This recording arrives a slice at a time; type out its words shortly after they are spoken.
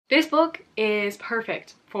This book is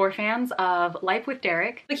perfect for fans of Life with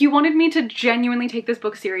Derek. Like, you wanted me to genuinely take this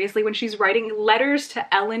book seriously when she's writing letters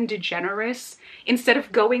to Ellen DeGeneres instead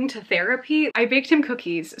of going to therapy. I baked him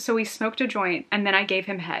cookies, so he smoked a joint, and then I gave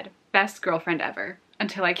him head. Best girlfriend ever.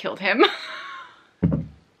 Until I killed him.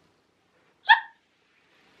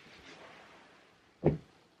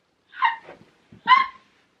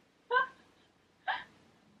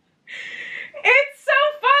 It's so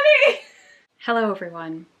funny! Hello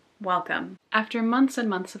everyone. Welcome. After months and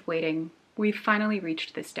months of waiting, we've finally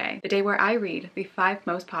reached this day. The day where I read the 5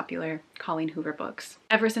 most popular Colleen Hoover books.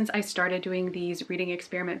 Ever since I started doing these reading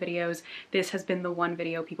experiment videos, this has been the one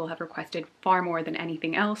video people have requested far more than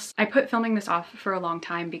anything else. I put filming this off for a long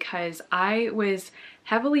time because I was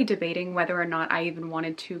heavily debating whether or not I even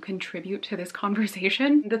wanted to contribute to this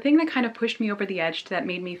conversation. The thing that kind of pushed me over the edge that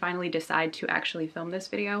made me finally decide to actually film this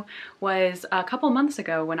video was a couple months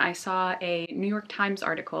ago when I saw a New York Times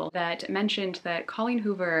article that mentioned that Colleen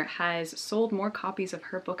Hoover has sold more copies of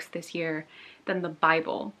her books this year than the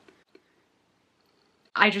Bible.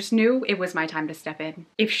 I just knew it was my time to step in.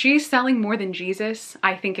 If she's selling more than Jesus,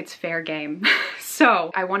 I think it's fair game.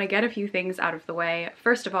 So I want to get a few things out of the way.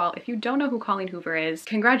 First of all, if you don't know who Colleen Hoover is,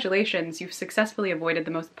 congratulations, you've successfully avoided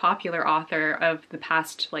the most popular author of the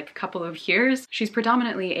past couple of years. She's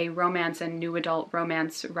predominantly a romance and new adult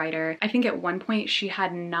romance writer. I think at one point she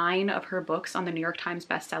had 9 of her books on the New York Times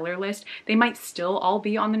bestseller list. They might still all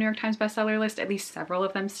be on the New York Times bestseller list, at least several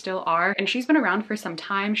of them still are. And she's been around for some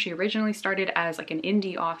time. She originally started as an indie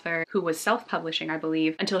author who was self-publishing, I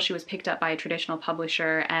believe, until she was picked up by a traditional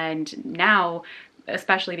publisher, and now,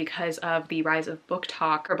 especially because of the rise of book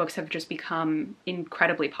talk, her books have just become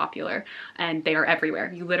incredibly popular and they are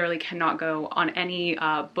everywhere. You literally cannot go on any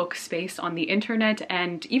book space on the internet,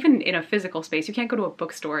 and even in a physical space, you can't go to a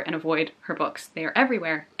bookstore and avoid her books. They are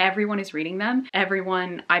everywhere. Everyone is reading them.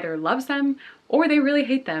 Everyone either loves them or they really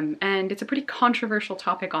hate them, and it's a pretty controversial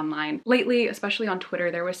topic online. Lately, especially on Twitter,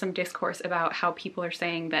 there was some discourse about how people are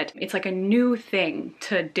saying that it's like a new thing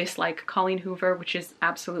to dislike Colleen Hoover, which is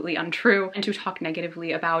absolutely untrue, and to talk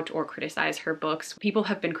negatively about or criticize her books. People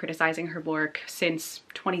have been criticizing her work since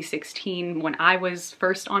 2016 when I was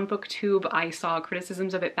first on BookTube. I saw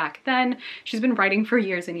criticisms of it back then. She's been writing for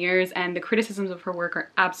years and years, and the criticisms of her work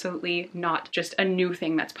are absolutely not just a new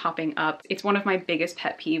thing that's popping up. It's one of my biggest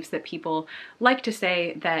pet peeves that people like to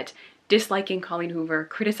say that disliking Colleen Hoover,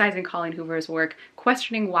 criticizing Colleen Hoover's work,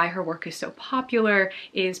 questioning why her work is so popular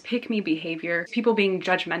is pick-me behavior, people being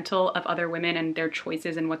judgmental of other women and their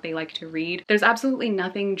choices and what they like to read. There's absolutely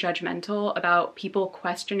nothing judgmental about people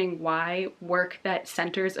questioning why work that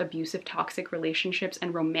centers abusive toxic relationships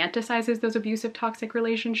and romanticizes those abusive toxic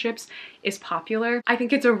relationships is popular. I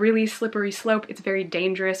think it's a really slippery slope. It's very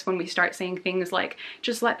dangerous when we start saying things like,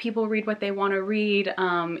 just let people read what they want to read,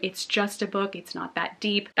 it's just a book, it's not that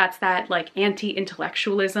deep. That's that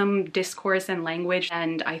anti-intellectualism discourse and language,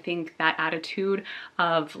 and I think that attitude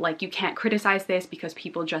of you can't criticize this because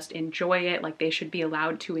people just enjoy it, they should be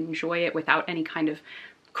allowed to enjoy it without any kind of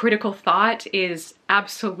critical thought, is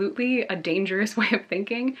absolutely a dangerous way of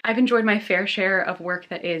thinking. I've enjoyed my fair share of work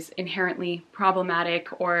that is inherently problematic,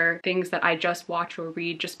 or things that I just watch or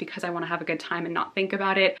read just because I want to have a good time and not think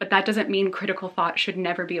about it, but that doesn't mean critical thought should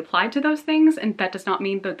never be applied to those things, and that does not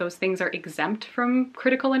mean that those things are exempt from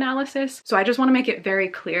critical analysis. So I just want to make it very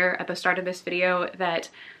clear at the start of this video that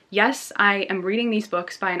yes, I am reading these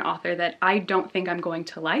books by an author that I don't think I'm going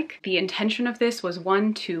to like. The intention of this was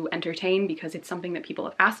 1, to entertain because it's something that people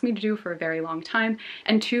have asked me to do for a very long time,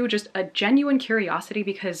 and 2, just a genuine curiosity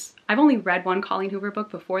because I've only read one Colleen Hoover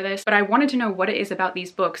book before this, but I wanted to know what it is about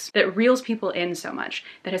these books that reels people in so much,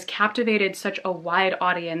 that has captivated such a wide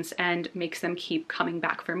audience and makes them keep coming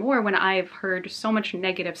back for more when I've heard so much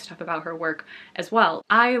negative stuff about her work as well.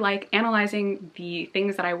 I like analyzing the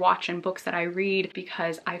things that I watch and books that I read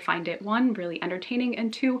because I find it, 1, really entertaining,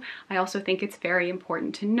 and 2, I also think it's very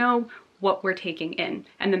important to know what we're taking in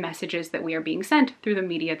and the messages that we are being sent through the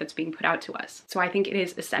media that's being put out to us. So I think it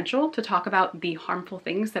is essential to talk about the harmful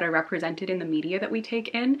things that are represented in the media that we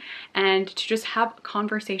take in, and to just have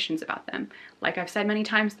conversations about them. Like I've said many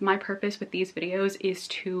times, my purpose with these videos is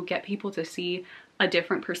to get people to see a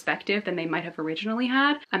different perspective than they might have originally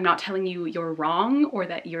had. I'm not telling you you're wrong or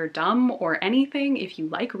that you're dumb or anything. If you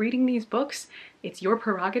like reading these books, it's your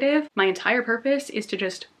prerogative. My entire purpose is to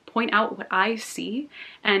just point out what I see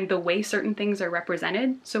and the way certain things are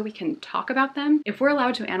represented so we can talk about them. If we're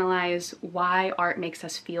allowed to analyze why art makes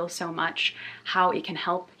us feel so much, how it can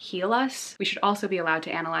help heal us, we should also be allowed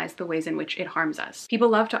to analyze the ways in which it harms us. People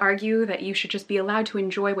love to argue that you should just be allowed to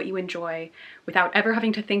enjoy what you enjoy without ever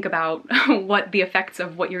having to think about what the effects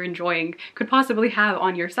of what you're enjoying could possibly have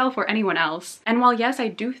on yourself or anyone else. And while yes, I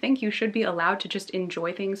do think you should be allowed to just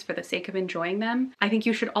enjoy things for the sake of enjoying them, I think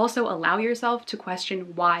you should also allow yourself to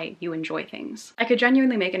question why you enjoy things. I could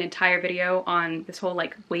genuinely make an entire video on this whole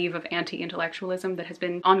like wave of anti-intellectualism that has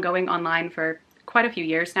been ongoing online for quite a few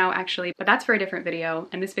years now actually, but that's for a different video,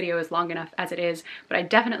 and this video is long enough as it is, but I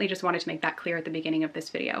definitely just wanted to make that clear at the beginning of this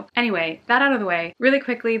video. Anyway, that out of the way, really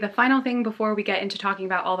quickly, the final thing before we get into talking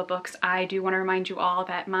about all the books, I do want to remind you all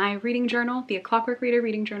that my reading journal, the Clockwork Reader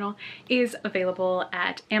reading journal, is available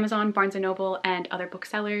at Amazon, Barnes & Noble, and other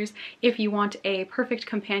booksellers. If you want a perfect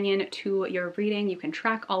companion to your reading, you can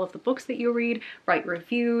track all of the books that you read, write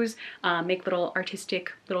reviews, make little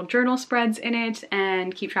artistic little journal spreads in it,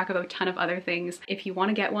 and keep track of a ton of other things. If you want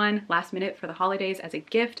to get one last minute for the holidays as a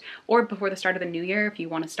gift, or before the start of the new year, if you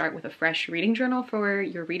want to start with a fresh reading journal for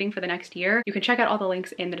your reading for the next year, you can check out all the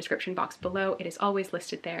links in the description box below. It is always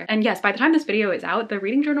listed there. And yes, by the time this video is out, the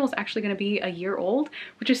reading journal is actually going to be a year old,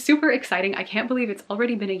 which is super exciting. I can't believe it's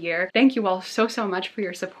already been a year. Thank you all so much for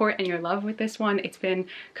your support and your love with this one. It's been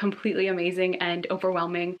completely amazing and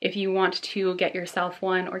overwhelming. If you want to get yourself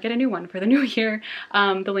one or get a new one for the new year,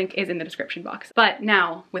 the link is in the description box. But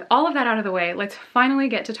now, with all of that out of the way, let's finally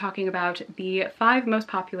get to talking about the 5 most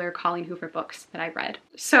popular Colleen Hoover books that I read.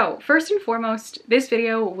 So first and foremost, this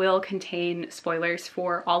video will contain spoilers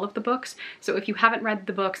for all of the books. So if you haven't read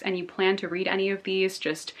the books and you plan to read any of these,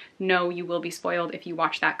 just know you will be spoiled if you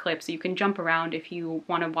watch that clip. So you can jump around if you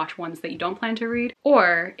want to watch ones that you don't plan to read.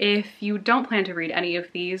 Or if you don't plan to read any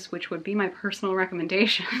of these, which would be my personal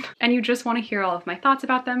recommendation, and you just want to hear all of my thoughts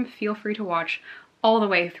about them, feel free to watch all the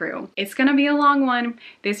way through. It's gonna be a long one.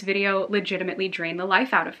 This video legitimately drained the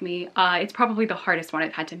life out of me. It's probably the hardest one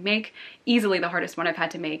I've had to make, easily the hardest one I've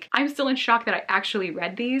had to make. I'm still in shock that I actually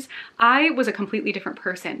read these. I was a completely different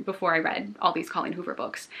person before I read all these Colleen Hoover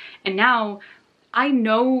books. And now I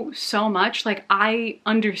know so much, like I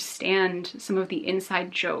understand some of the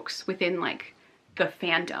inside jokes within like the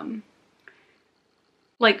fandom.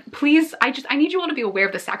 Like, please, I need you all to be aware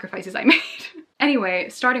of the sacrifices I made. Anyway,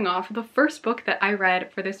 starting off, the first book that I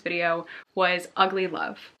read for this video was Ugly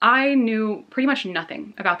Love. I knew pretty much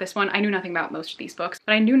nothing about this one. I knew nothing about most of these books,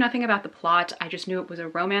 but I knew nothing about the plot. I just knew it was a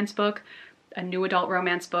romance book, a new adult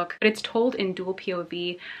romance book, but it's told in dual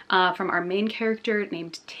POV from our main character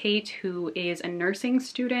named Tate, who is a nursing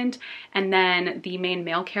student, and then the main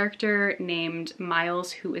male character named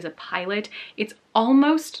Miles, who is a pilot. It's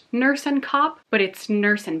almost nurse and cop, but it's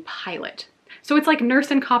nurse and pilot. So it's like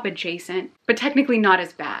nurse and cop adjacent, but technically not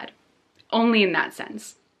as bad, only in that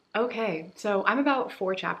sense. Okay, so I'm about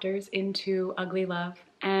 4 chapters into Ugly Love,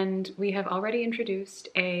 and we have already introduced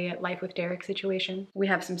a Life with Derek situation. We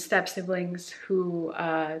have some step siblings who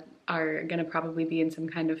are gonna probably be in some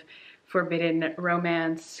kind of forbidden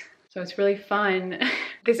romance. So it's really fun.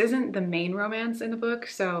 This isn't the main romance in the book,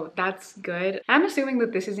 so that's good. I'm assuming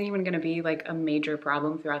that this isn't even gonna be like a major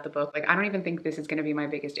problem throughout the book. Like, I don't even think this is gonna be my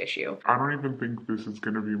biggest issue.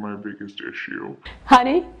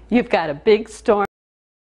 Honey, you've got a big storm.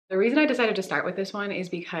 The reason I decided to start with this one is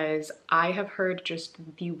because I have heard just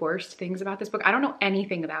the worst things about this book. I don't know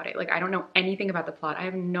anything about it. Like, I don't know anything about the plot. I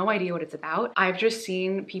have no idea what it's about. I've just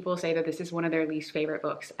seen people say that this is one of their least favorite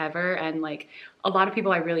books ever, and like a lot of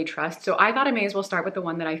people I really trust. So I thought I may as well start with the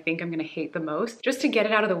one that I think I'm gonna hate the most, just to get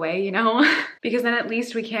it out of the way, you know? Because then at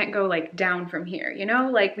least we can't go like down from here, you know?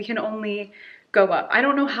 Like, we can only go up. I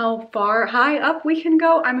don't know how far high up we can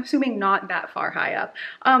go. I'm assuming not that far high up,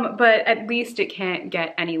 but at least it can't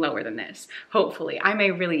get any lower than this. Hopefully. I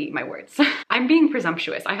may really eat my words. I'm being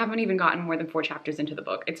presumptuous. I haven't even gotten more than 4 chapters into the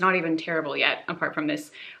book. It's not even terrible yet, apart from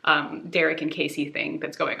this Derek and Casey thing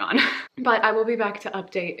that's going on. But I will be back to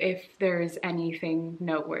update if there's anything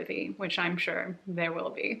noteworthy, which I'm sure there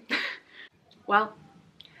will be. Well,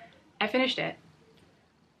 I finished it.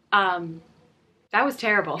 That was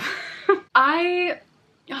terrible. Where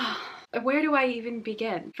do I even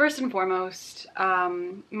begin? First and foremost,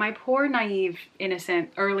 my poor, naive,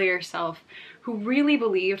 innocent, earlier self, who really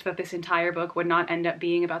believed that this entire book would not end up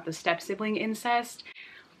being about the step-sibling incest,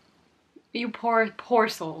 You poor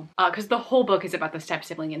soul. Because the whole book is about the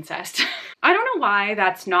step-sibling incest. I don't know why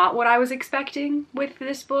that's not what I was expecting with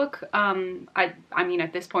this book. I mean,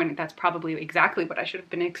 at this point, that's probably exactly what I should have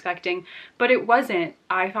been expecting, but it wasn't.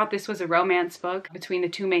 I thought this was a romance book between the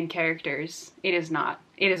two main characters. It is not.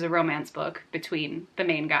 It is a romance book between the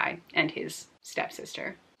main guy and his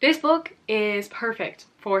stepsister. This book is perfect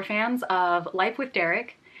for fans of Life with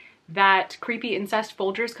Derek, that creepy incest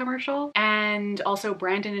Folgers commercial, and also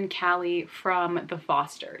Brandon and Callie from The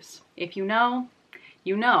Fosters. If you know,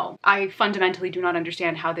 you know. I fundamentally do not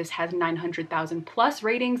understand how this has 900,000 plus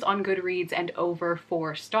ratings on Goodreads and over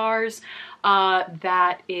 4 stars.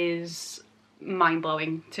 That is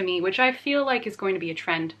mind-blowing to me, which I feel like is going to be a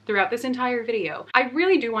trend throughout this entire video. I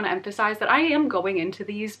really do want to emphasize that I am going into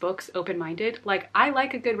these books open-minded. Like, I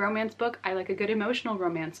like a good romance book. I like a good emotional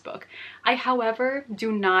romance book. I, however,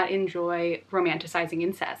 do not enjoy romanticizing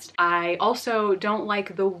incest. I also don't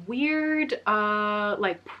like the weird,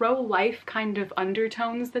 like pro-life kind of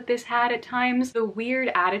undertones that this had at times. The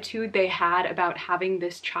weird attitude they had about having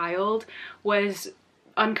this child was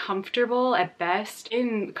uncomfortable at best.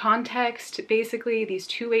 In context, basically these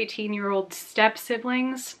two 18-year-old step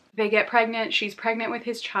siblings, they get pregnant, she's pregnant with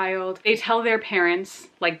his child. They tell their parents,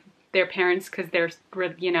 like their parents, because they're,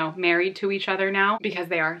 you know, married to each other now because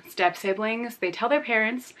they are step siblings. They tell their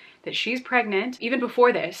parents that she's pregnant. Even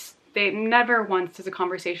before this, they never once does a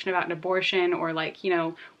conversation about an abortion or, like, you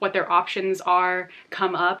know, what their options are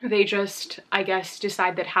come up. They just, I guess,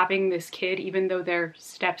 decide that having this kid, even though they're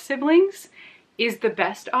step siblings, is the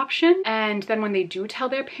best option. And then when they do tell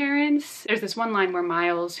their parents, there's this one line where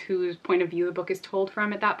Miles, whose point of view the book is told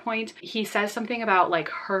from at that point, he says something about, like,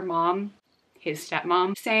 her mom, his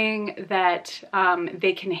stepmom, saying that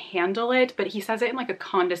they can handle it, but he says it in, like, a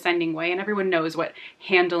condescending way, and everyone knows what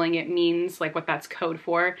handling it means, like what that's code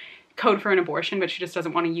for an abortion, but she just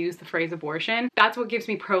doesn't want to use the phrase abortion. That's what gives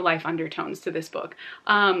me pro-life undertones to this book.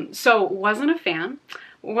 So wasn't a fan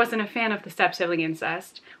of the step-sibling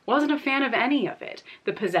incest, wasn't a fan of any of it.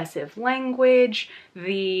 The possessive language,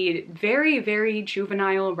 the very, very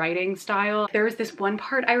juvenile writing style. There was this one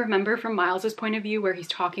part I remember from Miles's point of view where he's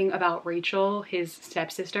talking about Rachel, his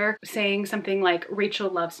stepsister, saying something like, Rachel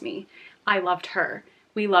loves me, I loved her.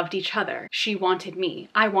 We loved each other. She wanted me.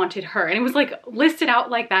 I wanted her. And it was like listed out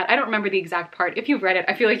like that. I don't remember the exact part. If you've read it,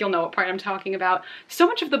 I feel like you'll know what part I'm talking about. So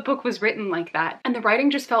much of the book was written like that. And the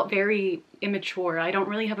writing just felt very immature. I don't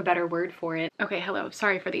really have a better word for it. Okay, hello.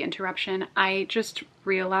 Sorry for the interruption. I just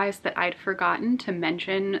realized that I'd forgotten to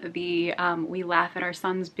mention the we laugh at our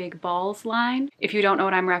son's big balls line. If you don't know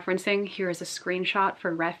what I'm referencing, here is a screenshot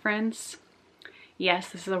for reference. Yes,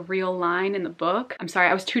 this is a real line in the book. I'm sorry,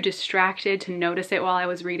 I was too distracted to notice it while I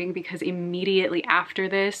was reading because immediately after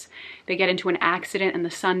this, they get into an accident and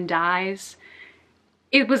the son dies.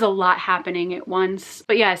 It was a lot happening at once.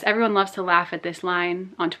 But yes, everyone loves to laugh at this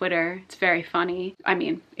line on Twitter. It's very funny. I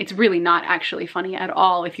mean, it's really not actually funny at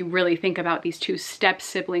all if you really think about these two step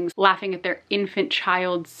siblings laughing at their infant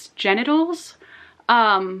child's genitals.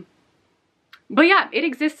 But yeah, it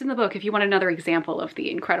exists in the book if you want another example of the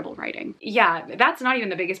incredible writing. Yeah, that's not even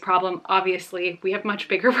the biggest problem. Obviously, we have much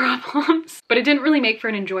bigger problems, but it didn't really make for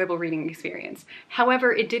an enjoyable reading experience.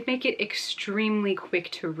 However, it did make it extremely quick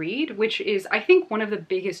to read, which is, I think, one of the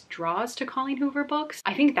biggest draws to Colleen Hoover books.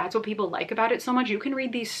 I think that's what people like about it so much. You can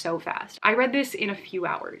read these so fast. I read this in a few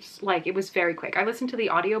hours. Like, it was very quick. I listened to the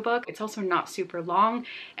audiobook. It's also not super long,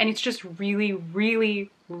 and it's just really, really,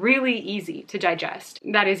 really easy to digest.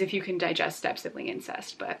 That is, if you can digest step-sibling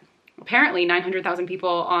incest, but apparently 900,000 people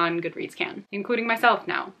on Goodreads can, including myself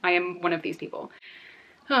now. I am one of these people.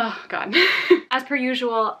 Oh, God. As per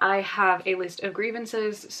usual, I have a list of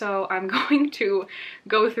grievances, so I'm going to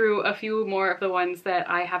go through a few more of the ones that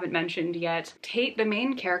I haven't mentioned yet. Tate, the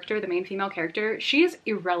main character, the main female character, she is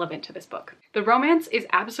irrelevant to this book. The romance is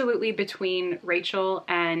absolutely between Rachel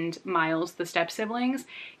and Miles, the step-siblings.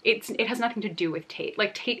 It has nothing to do with Tate.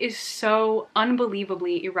 Like, Tate is so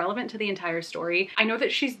unbelievably irrelevant to the entire story. I know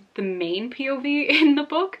that she's the main POV in the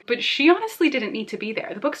book, but she honestly didn't need to be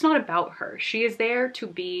there. The book's not about her. She is there to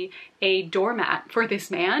be a doormat for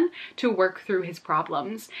this man to work through his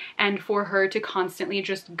problems and for her to constantly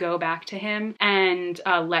just go back to him and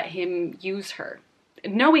let him use her.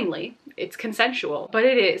 knowingly. It's consensual, but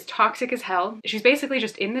it is toxic as hell. She's basically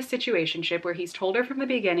just in this situationship where he's told her from the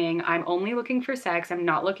beginning, I'm only looking for sex. I'm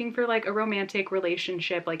not looking for like a romantic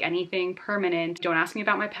relationship, like anything permanent. Don't ask me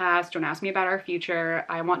about my past. Don't ask me about our future.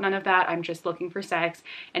 I want none of that. I'm just looking for sex.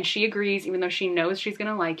 And she agrees, even though she knows she's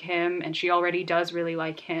gonna like him, and she already does really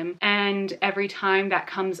like him. And every time that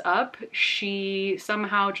comes up, she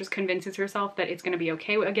somehow just convinces herself that it's gonna be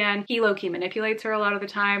okay again. He low-key manipulates her a lot of the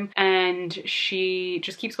time, and she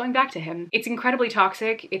just keeps going back to him. It's incredibly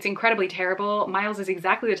toxic. It's incredibly terrible. Miles is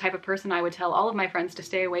exactly the type of person I would tell all of my friends to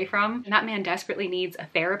stay away from. And that man desperately needs a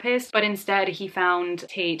therapist, but instead he found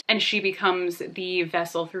Tate, and she becomes the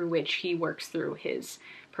vessel through which he works through his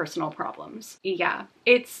personal problems. Yeah,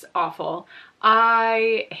 it's awful.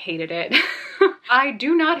 I hated it. I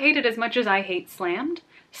do not hate it as much as I hate Slammed.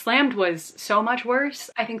 Slammed was so much worse.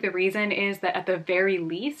 I think the reason is that at the very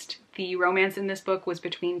least, the romance in this book was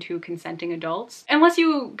between two consenting adults. Unless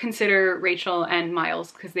you consider Rachel and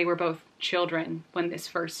Miles, because they were both children when this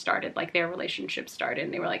first started, like their relationship started,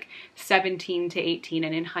 and they were like 17 to 18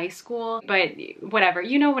 and in high school. But whatever,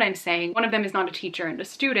 you know what I'm saying. One of them is not a teacher and a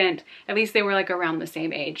student. At least they were like around the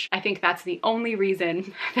same age. I think that's the only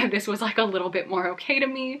reason that this was like a little bit more okay to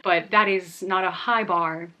me, but that is not a high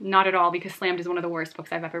bar, not at all, because Slammed is one of the worst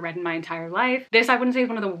books I've ever read in my entire life. This I wouldn't say is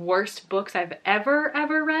one of the worst books I've ever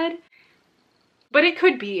read, but it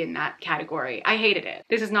could be in that category. I hated it.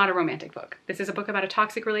 This is not a romantic book. This is a book about a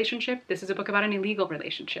toxic relationship. This is a book about an illegal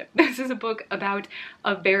relationship. This is a book about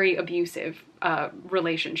a very abusive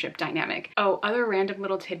relationship dynamic. Oh, other random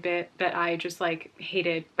little tidbit that I just like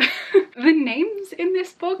hated. The names in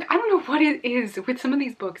this book, I don't know what it is with some of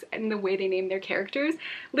these books and the way they name their characters.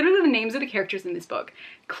 Literally the names of the characters in this book: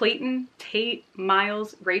 Clayton, Tate,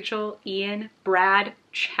 Miles, Rachel, Ian, Brad,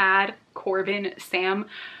 Chad, Corbin, Sam.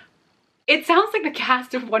 It sounds like the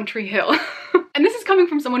cast of One Tree Hill. And this is coming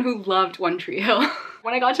from someone who loved One Tree Hill.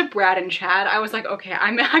 When I got to Brad and Chad, I was like, okay,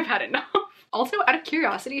 I've had enough. Also, out of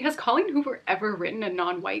curiosity, has Colleen Hoover ever written a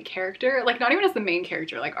non-white character? Like, not even as the main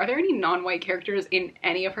character. Like, are there any non-white characters in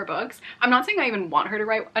any of her books? I'm not saying I even want her to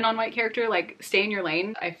write a non-white character. Like, stay in your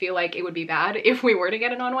lane. I feel like it would be bad if we were to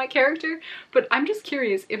get a non-white character, but I'm just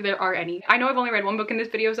curious if there are any. I know I've only read one book in this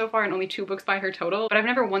video so far and only 2 books by her total, but I've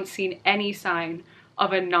never once seen any sign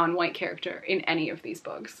of a non-white character in any of these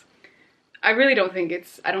books. I really don't think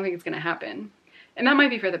it's gonna happen. And that might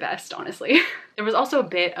be for the best, honestly. There was also a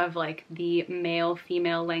bit of like the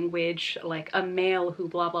male-female language, like a male who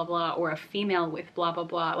blah blah blah, or a female with blah blah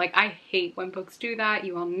blah. Like, I hate when books do that.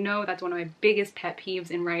 You all know that's one of my biggest pet peeves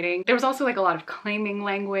in writing. There was also like a lot of claiming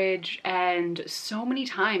language, and so many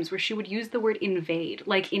times where she would use the word invade,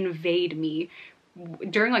 like invade me,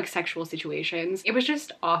 during like sexual situations. It was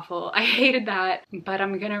just awful. I hated that, but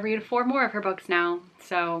I'm gonna read 4 more of her books now,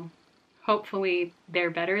 so hopefully they're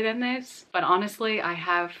better than this. But honestly, I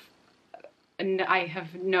have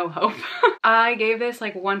no hope. I gave this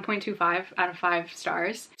like 1.25 out of 5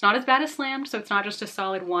 stars. It's not as bad as Slammed, so it's not just a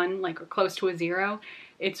solid 1, like, or close to a 0.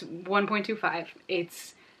 It's 1.25.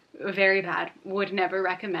 It's very bad. Would never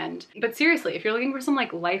recommend. But seriously, if you're looking for some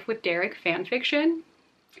like Life with Derek fan fiction,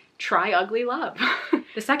 try Ugly Love.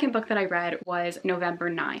 The second book that I read was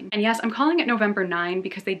November 9. And yes, I'm calling it November 9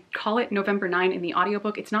 because they call it November 9 in the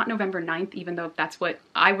audiobook. It's not November 9th, even though that's what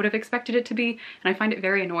I would have expected it to be. And I find it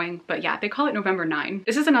very annoying, but yeah, they call it November 9.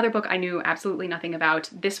 This is another book I knew absolutely nothing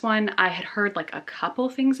about. This one I had heard like a couple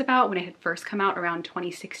things about when it had first come out around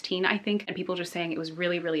 2016, I think, and people just saying it was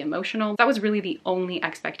really, really emotional. That was really the only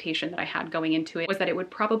expectation that I had going into it, was that it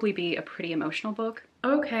would probably be a pretty emotional book.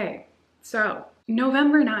 Okay, so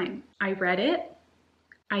November 9. I read it.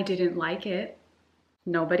 I didn't like it.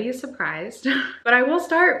 Nobody is surprised. But I will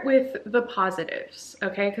start with the positives,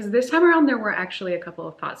 okay? Because this time around there were actually a couple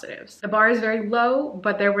of positives. The bar is very low,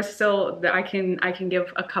 but there was still, I can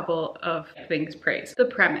give a couple of things praise. The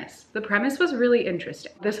premise was really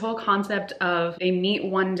interesting. This whole concept of they meet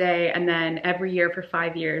one day and then every year for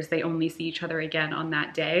 5 years they only see each other again on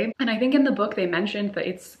that day. And I think in the book they mentioned that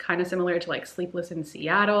it's kind of similar to like Sleepless in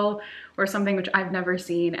Seattle or something, which I've never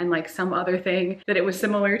seen, and like some other thing that it was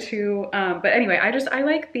similar to. But anyway, I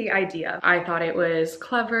like the idea. I thought it was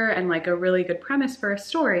clever and like a really good premise for a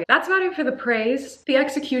story. That's about it for the praise. The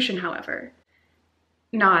execution, however,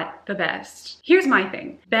 not the best. Here's my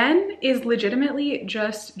thing. Ben is legitimately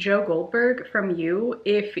just Joe Goldberg from You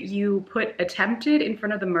if you put attempted in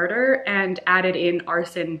front of the murder and added in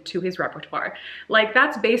arson to his repertoire. Like,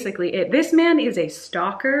 that's basically it. This man is a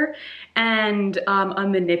stalker and a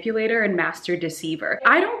manipulator and master deceiver.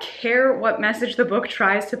 I don't care what message the book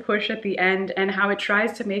tries to push at the end and how it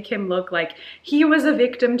tries to make him look like he was a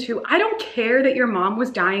victim too. I don't care that your mom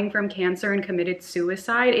was dying from cancer and committed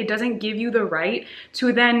suicide. It doesn't give you the right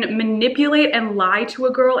to then manipulate and lie to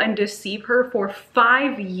a girl and deceive her for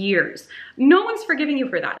 5 years. No one's forgiving you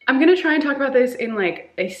for that. I'm gonna try and talk about this in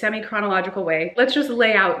like a semi-chronological way. Let's just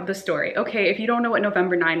lay out the story. Okay, if you don't know what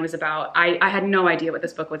November 9 was about, I had no idea what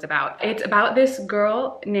this book was about. It's about this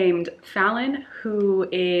girl named Fallon who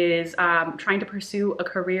is trying to pursue a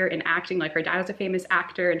career in acting. Like, her dad was a famous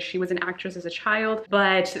actor and she was an actress as a child,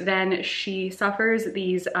 but then she suffers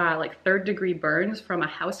these like 3rd-degree burns from a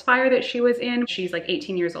house fire that she was in. She's like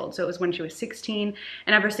 18 years old, so it was when she was 16,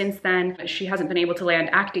 and ever since then she hasn't been able to land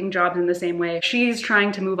acting jobs in the same way. She's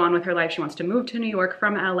trying to move on with her life. She wants to move to New York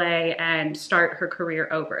from LA and start her career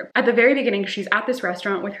over. At the very beginning, she's at this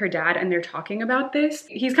restaurant with her dad and they're talking about this.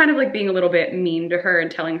 He's kind of like being a little bit mean to her and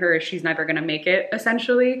telling her she's never gonna make it,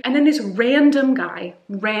 essentially. And then this random guy,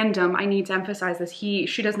 I need to emphasize this,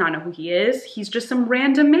 she does not know who he is. He's just some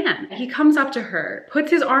random man. He comes up to her,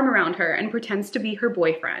 puts his arm around her and pretends to be her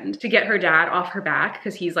boyfriend to get her dad off her back,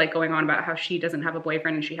 because he's like going on about how she doesn't have a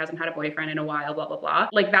boyfriend and she hasn't had a boyfriend in a while, blah, blah, blah.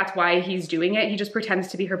 Like, that's why he's doing it. He just pretends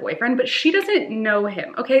to be her boyfriend, but she doesn't know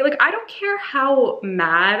him, okay? Like, I don't care how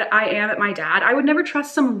mad I am at my dad. I would never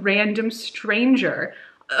trust some random stranger,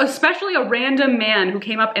 especially a random man who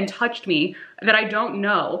came up and touched me that I don't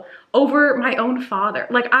know, over my own father.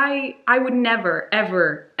 Like, I would never,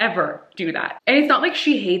 ever, ever do that. And it's not like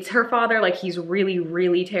she hates her father, like he's really,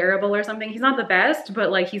 really terrible or something. He's not the best,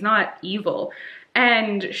 but like, he's not evil.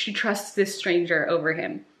 And she trusts this stranger over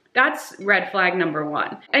him. That's red flag number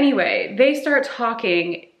 1. Anyway, they start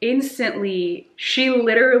talking. Instantly, she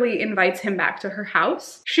literally invites him back to her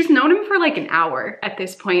house. She's known him for like an hour at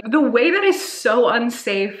this point. The way that is so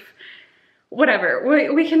unsafe.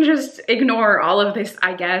 Whatever, we can just ignore all of this,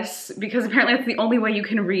 I guess, because apparently that's the only way you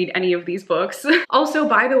can read any of these books. Also,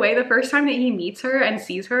 by the way, the first time that he meets her and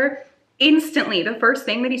sees her, instantly, the first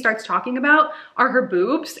thing that he starts talking about are her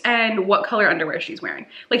boobs and what color underwear she's wearing.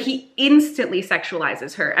 Like, he instantly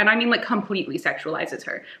sexualizes her. And I mean like completely sexualizes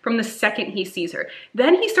her from the second he sees her.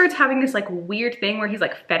 Then he starts having this like weird thing where he's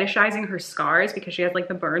like fetishizing her scars because she has like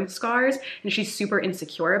the burn scars and she's super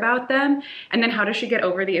insecure about them. And then how does she get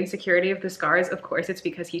over the insecurity of the scars? Of course, it's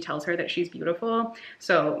because he tells her that she's beautiful.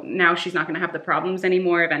 So now she's not gonna have the problems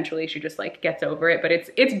anymore. Eventually she just like gets over it, but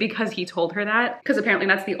it's because he told her that, because apparently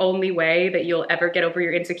that's the only way that you'll ever get over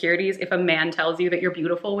your insecurities, if a man tells you that you're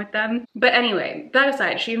beautiful with them. But anyway, that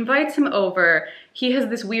aside, she invites him over. He has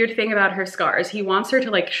this weird thing about her scars. He wants her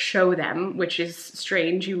to like show them, which is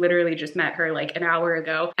strange. You literally just met her like an hour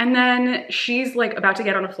ago. And then she's like about to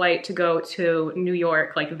get on a flight to go to New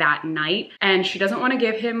York like that night. And she doesn't want to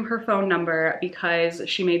give him her phone number because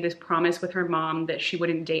she made this promise with her mom that she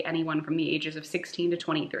wouldn't date anyone from the ages of 16 to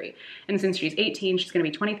 23. And since she's 18, she's gonna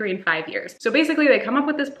be 23 in 5 years. So basically they come up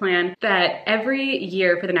with this plan that every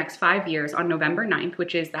year for the next 5 years on November 9th,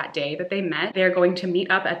 which is that day that they met, they're going to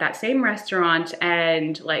meet up at that same restaurant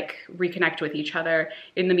and like reconnect with each other.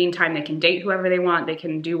 In the meantime, they can date whoever they want, they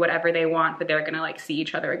can do whatever they want, but they're gonna like see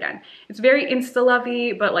each other again. It's very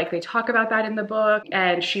insta-lovey, but like they talk about that in the book,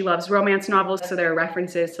 and she loves romance novels, so there are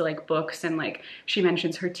references to like books, and like she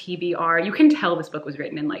mentions her TBR. You can tell this book was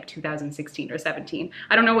written in like 2016 or 17.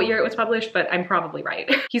 I don't know what year it was published, but I'm probably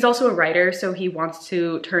right. He's also a writer, so he wants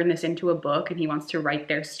to turn this into a book and he wants to write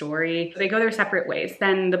their story. They go their separate ways.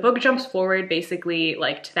 Then the book jumps forward basically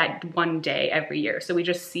like to that one day every year. So we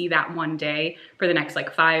just see that one day for the next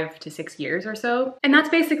like 5 to 6 years or so. And that's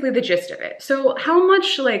basically the gist of it. So how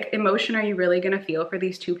much like emotion are you really gonna feel for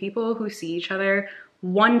these two people who see each other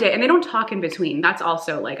one day? And they don't talk in between. That's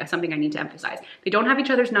also like something I need to emphasize. They don't have each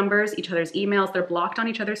other's numbers, each other's emails. They're blocked on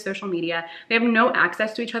each other's social media. They have no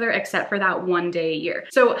access to each other except for that one day a year.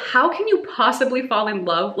 So how can you possibly fall in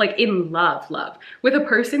love, like in love, with a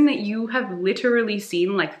person that you have literally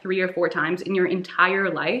seen like 3 or 4 times in your entire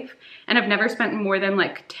life and have never spent more than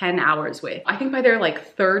like 10 hours with? I think by their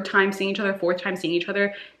like 3rd time seeing each other, 4th time seeing each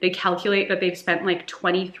other, they calculate that they've spent like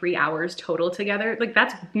 23 hours total together. Like,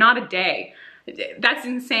 that's not a day. That's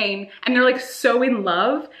insane. And they're like so in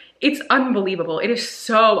love. It's unbelievable. It is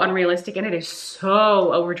so unrealistic and it is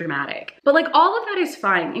so overdramatic. But like all of that is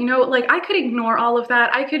fine. You know, like I could ignore all of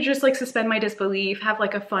that. I could just like suspend my disbelief, have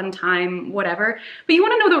like a fun time, whatever. But you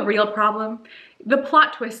wanna know the real problem? The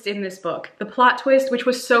plot twist in this book. The plot twist, which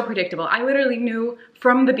was so predictable. I literally knew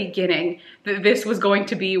from the beginning that this was going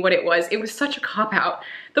to be what it was. It was such a cop-out.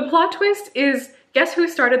 The plot twist is, guess who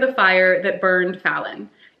started the fire that burned Fallon?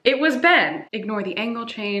 It was Ben. Ignore the angle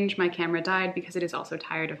change. My camera died because it is also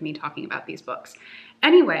tired of me talking about these books.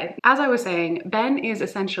 Anyway, as I was saying, Ben is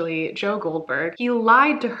essentially Joe Goldberg. He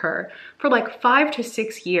lied to her for like 5 to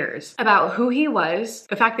 6 years about who he was,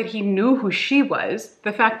 the fact that he knew who she was,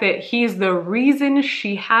 the fact that he's the reason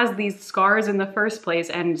she has these scars in the first place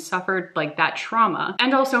and suffered like that trauma,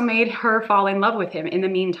 and also made her fall in love with him in the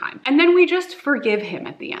meantime. And then we just forgive him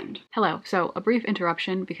at the end. Hello, so a brief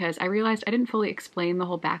interruption because I realized I didn't fully explain the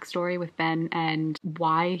whole backstory with Ben and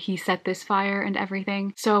why he set this fire and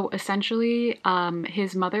everything. So essentially,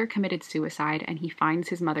 his mother committed suicide and he finds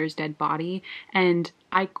his mother's dead body, and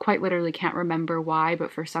I quite literally can't remember why,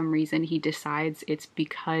 but for some reason he decides it's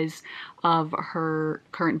because of her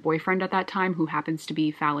current boyfriend at that time, who happens to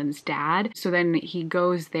be Fallon's dad. So then he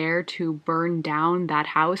goes there to burn down that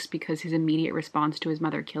house because his immediate response to his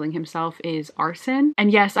mother killing himself is arson.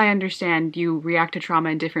 And yes, I understand you react to trauma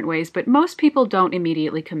in different ways, but most people don't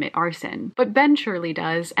immediately commit arson. But Ben surely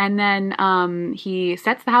does. And then he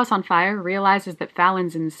sets the house on fire, realizes that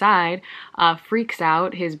Fallon's inside, freaks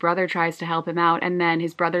out. His brother tries to help him out, and then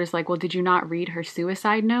his brother's like, well, did you not read her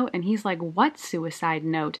suicide note? And he's like, what suicide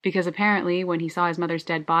note? Because apparently when he saw his mother's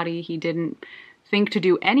dead body, he didn't think to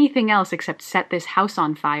do anything else except set this house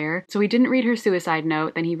on fire. So he didn't read her suicide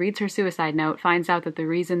note. Then he reads her suicide note, finds out that the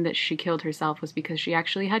reason that she killed herself was because she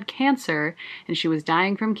actually had cancer and she was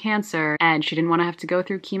dying from cancer and she didn't want to have to go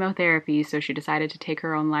through chemotherapy, so she decided to take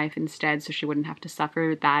her own life instead so she wouldn't have to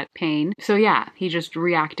suffer that pain. So yeah, he just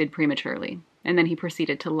reacted prematurely. And then he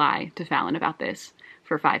proceeded to lie to Fallon about this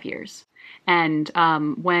for 5 years. And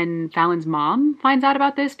when Fallon's mom finds out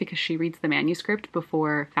about this, because she reads the manuscript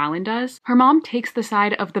before Fallon does, her mom takes the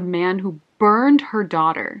side of the man who burned her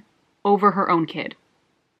daughter over her own kid.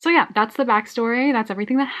 So yeah, that's the backstory. That's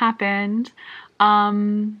everything that happened.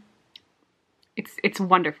 It's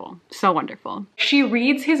wonderful. So wonderful. She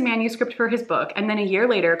reads his manuscript for his book and then a year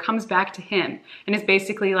later comes back to him and is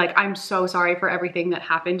basically like, I'm so sorry for everything that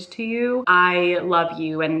happened to you. I love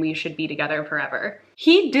you and we should be together forever.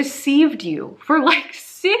 He deceived you for like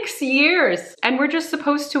 6 years and we're just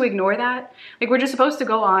supposed to ignore that? Like we're just supposed to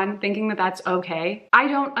go on thinking that that's okay? I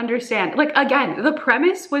don't understand. Like again, the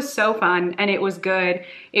premise was so fun and it was good.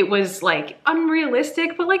 It was like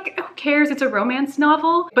unrealistic, but like who cares? It's a romance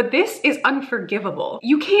novel. But this is unforgivable.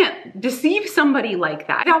 You can't deceive somebody like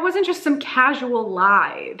that. That wasn't just some casual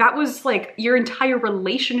lie. That was like your entire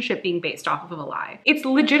relationship being based off of a lie. It's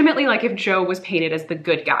legitimately like if Joe was painted as the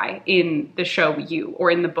good guy in the show You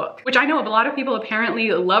or in the book, which I know a lot of people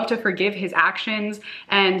apparently love to forgive his actions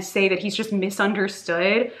and say that he's just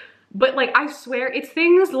misunderstood. But like, I swear it's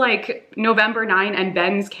things like November 9 and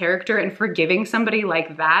Ben's character and forgiving somebody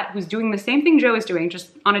like that who's doing the same thing Joe is doing,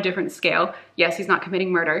 just on a different scale. Yes, he's not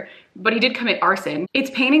committing murder, but he did commit arson.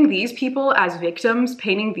 It's painting these people as victims,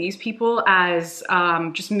 painting these people as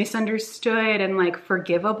just misunderstood and like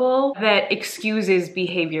forgivable, that excuses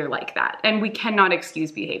behavior like that. And we cannot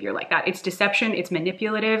excuse behavior like that. It's deception, it's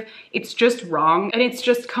manipulative, it's just wrong, and it's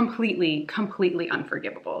just completely, completely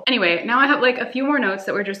unforgivable. Anyway, now I have like a few more notes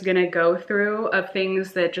that we're just gonna go through of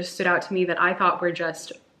things that just stood out to me that I thought were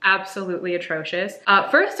just absolutely atrocious.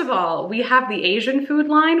 First of all, we have the Asian food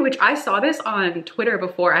line, which I saw this on Twitter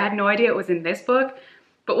before. I had no idea it was in this book,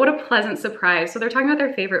 but what a pleasant surprise. So they're talking about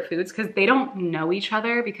their favorite foods because they don't know each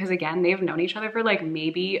other, because again, they've known each other for like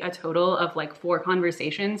maybe a total of like 4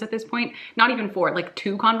 conversations at this point. Not even 4, like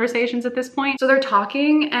 2 conversations at this point. So they're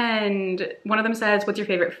talking and one of them says, what's your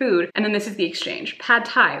favorite food? And then this is the exchange. Pad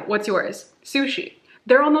Thai, what's yours? Sushi.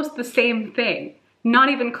 They're almost the same thing. Not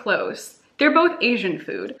even close. They're both Asian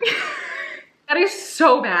food. That is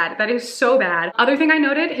so bad. That is so bad. Other thing I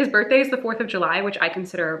noted, his birthday is the 4th of July, which I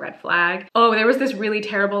consider a red flag. Oh, there was this really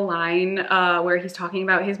terrible line where he's talking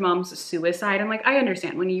about his mom's suicide. And like, I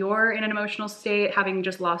understand when you're in an emotional state, having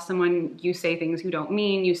just lost someone, you say things you don't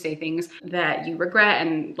mean, you say things that you regret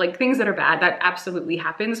and like things that are bad. That absolutely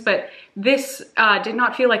happens. But this did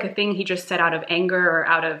not feel like a thing he just said out of anger or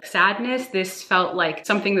out of sadness. This felt like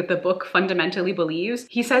something that the book fundamentally believes.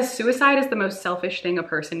 He says suicide is the most selfish thing a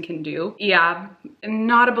person can do. Yeah. yeah,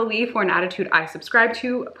 not a belief or an attitude I subscribe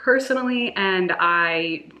to personally, and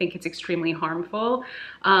I think it's extremely harmful.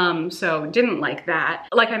 So didn't like that.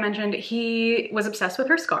 Like I mentioned, he was obsessed with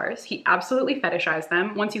her scars. He absolutely fetishized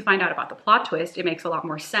them. Once you find out about the plot twist, it makes a lot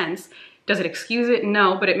more sense. Does it excuse it?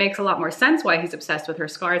 No, but it makes a lot more sense why he's obsessed with her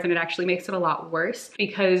scars, and it actually makes it a lot worse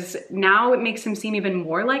because now it makes him seem even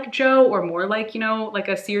more like Joe, or more like, you know, like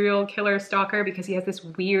a serial killer stalker, because he has this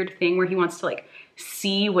weird thing where he wants to like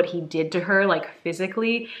see what he did to her like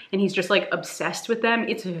physically, and he's just like obsessed with them.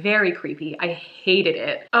 It's very creepy. I hated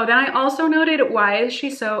it. Oh, then I also noted, why is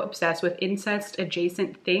she so obsessed with incest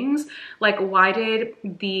adjacent things? Like, why did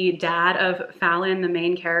the dad of Fallon, the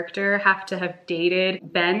main character, have to have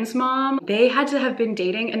dated Ben's mom? They had to have been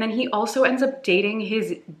dating, and then he also ends up dating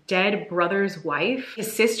his dead brother's wife,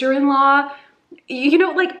 his sister-in-law. You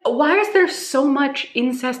know, like, why is there so much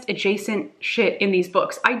incest adjacent shit in these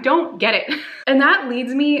books? I don't get it. And that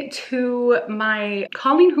leads me to my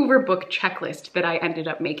Colleen Hoover book checklist that I ended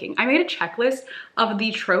up making. I made a checklist of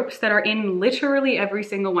the tropes that are in literally every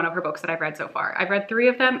single one of her books that I've read so far. I've read 3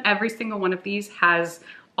 of them. Every single one of these has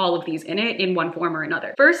all of these in it in one form or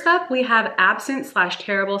another. First up, we have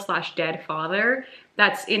absent/terrible/dead father.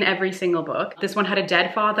 That's in every single book. This one had a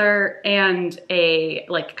dead father and a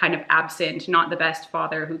like kind of absent, not the best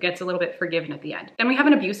father who gets a little bit forgiven at the end. Then we have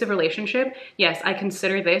an abusive relationship. Yes, I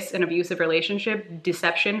consider this an abusive relationship.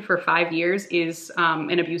 Deception for 5 years is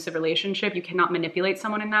an abusive relationship. You cannot manipulate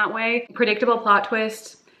someone in that way. Predictable plot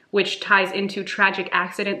twist, which ties into tragic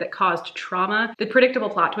accident that caused trauma. The predictable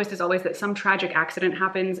plot twist is always that some tragic accident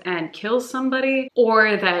happens and kills somebody,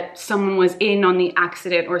 or that someone was in on the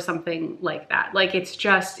accident or something like that. Like, it's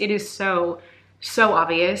just, it is so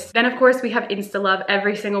obvious. Then of course we have insta-love.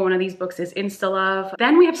 Every single one of these books is insta-love.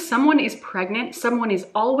 Then we have someone is pregnant. Someone is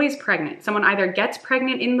always pregnant. Someone either gets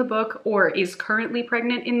pregnant in the book or is currently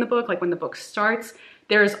pregnant in the book. Like when the book starts,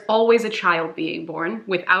 there's always a child being born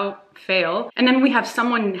without fail. And then we have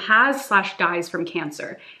someone has/dies from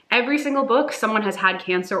cancer. Every single book, someone has had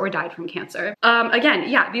cancer or died from cancer. Again,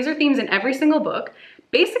 yeah, these are themes in every single book.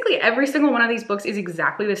 Basically every single one of these books is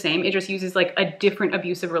exactly the same. It just uses like a different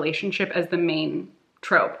abusive relationship as the main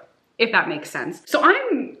trope, if that makes sense. So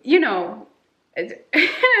I'm, you know, I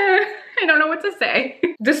don't know what to say.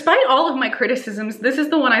 Despite all of my criticisms, this is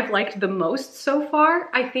the one I've liked the most so far.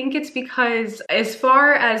 I think it's because as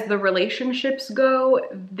far as the relationships go,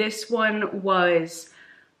 this one was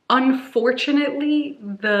unfortunately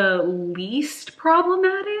the least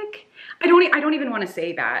problematic. I don't even want to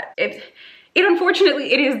say that.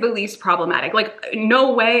 Unfortunately, it is the least problematic. Like,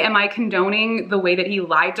 no way am I condoning the way that he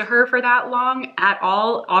lied to her for that long at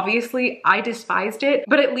all. Obviously, I despised it,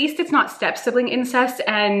 but at least it's not step-sibling incest,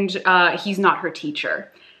 and he's not her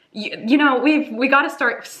teacher. You know, we got to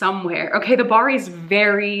start somewhere. Okay, the bar is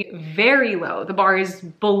very, very low. The bar is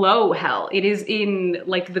below hell. It is in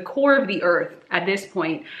like the core of the earth at this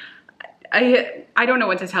point. I don't know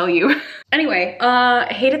what to tell you. Anyway,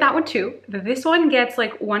 hated that one too. This one gets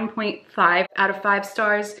like 1.5 out of 5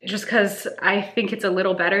 stars just because I think it's a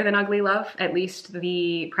little better than Ugly Love. At least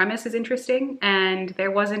the premise is interesting and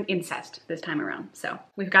there wasn't incest this time around. So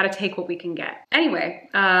we've got to take what we can get. Anyway,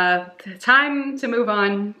 time to move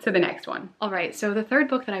on to the next one. All right, so the third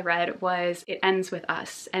book that I read was It Ends With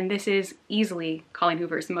Us, and this is easily Colleen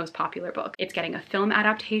Hoover's most popular book. It's getting a film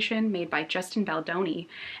adaptation made by Justin Baldoni,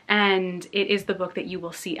 and it is the book that you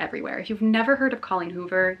will see everywhere. If you've never heard of Colleen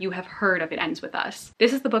Hoover, you have heard of It Ends With Us.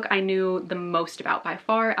 This is the book I knew the most about by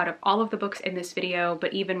far out of all of the books in this video,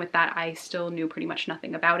 but even with that, I still knew pretty much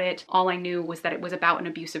nothing about it. All I knew was that it was about an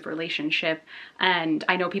abusive relationship, and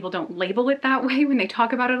I know people don't label it that way when they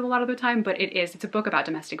talk about it a lot of the time, but it is. It's a book about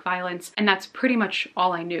domestic violence, and that's pretty much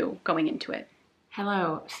all I knew going into it.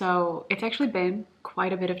 Hello, so it's actually been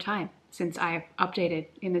quite a bit of time since I've updated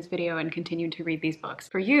in this video and continued to read these books.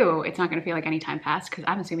 For you, it's not gonna feel like any time passed because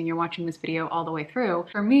I'm assuming you're watching this video all the way through.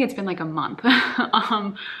 For me, it's been like a month.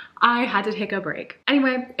 I had to take a break.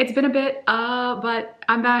 Anyway, it's been a bit, but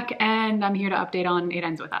I'm back and I'm here to update on It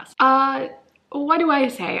Ends With Us. What do I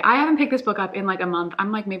say? I haven't picked this book up in like a month.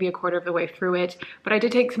 I'm like maybe a quarter of the way through it, but I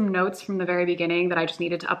did take some notes from the very beginning that I just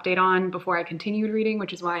needed to update on before I continued reading,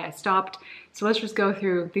 which is why I stopped. So let's just go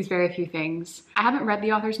through these very few things. I haven't read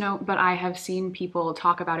the author's note, but I have seen people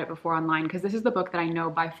talk about it before online because this is the book that I know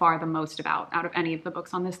by far the most about out of any of the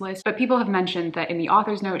books on this list. But people have mentioned that in the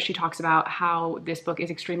author's note, she talks about how this book is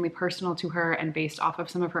extremely personal to her and based off of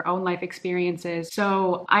some of her own life experiences.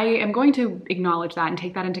 So I am going to acknowledge that and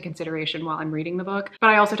take that into consideration while I'm reading the book. But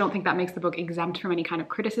I also don't think that makes the book exempt from any kind of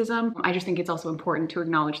criticism. I just think it's also important to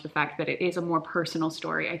acknowledge the fact that it is a more personal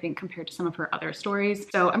story, I think, compared to some of her other stories.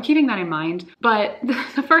 So I'm keeping that in mind. mind. But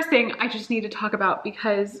the first thing I just need to talk about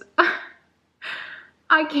because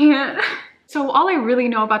I can't. So all I really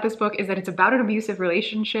know about this book is that it's about an abusive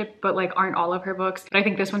relationship, but like aren't all of her books. But I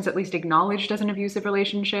think this one's at least acknowledged as an abusive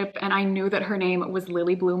relationship. And I knew that her name was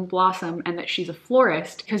Lily Bloom Blossom and that she's a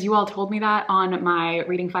florist because you all told me that on my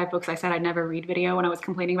reading 5 books I said I'd never read video when I was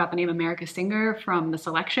complaining about the name America Singer from the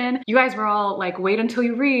selection. You guys were all like, wait until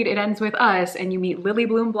you read It Ends With Us and you meet Lily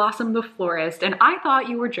Bloom Blossom the florist. And I thought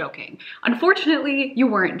you were joking. Unfortunately, you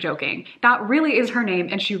weren't joking. That really is her name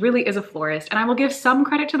and she really is a florist. And I will give some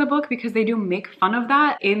credit to the book because they do make fun of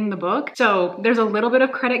that in the book. So there's a little bit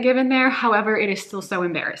of credit given there. However, it is still so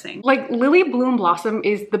embarrassing. Like Lily Bloom Blossom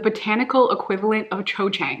is the botanical equivalent of Cho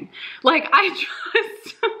Chang. Like I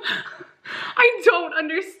don't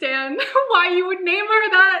understand why you would name her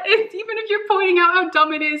that. Even if you're pointing out how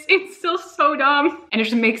dumb it is, it's still so dumb. And it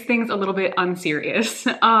just makes things a little bit unserious.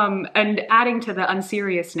 And adding to the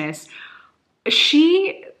unseriousness,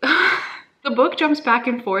 the book jumps back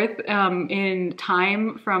and forth in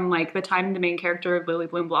time from like the time the main character of Lily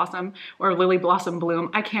Bloom Blossom or Lily Blossom Bloom,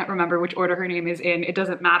 I can't remember which order her name is in, it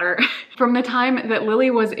doesn't matter. From the time that Lily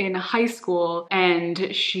was in high school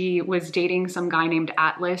and she was dating some guy named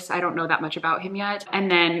Atlas, I don't know that much about him yet. And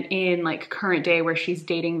then in like current day where she's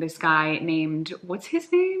dating this guy named, what's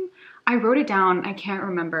his name? I wrote it down, I can't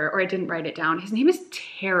remember, or I didn't write it down. His name is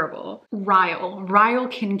terrible. Ryle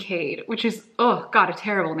Kincaid, which is, oh God, a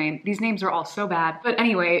terrible name. These names are all so bad. But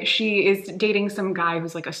anyway, she is dating some guy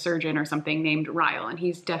who's like a surgeon or something named Ryle, and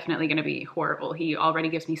he's definitely gonna be horrible. He already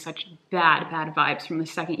gives me such bad vibes from the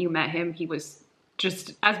second you met him. He was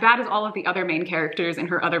just as bad as all of the other main characters in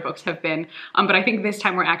her other books have been. But I think this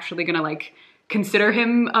time we're actually gonna like consider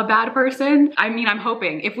him a bad person. I mean, I'm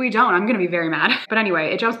hoping. If we don't, I'm gonna be very mad. But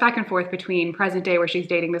anyway, it jumps back and forth between present day where she's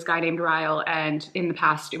dating this guy named Ryle and in the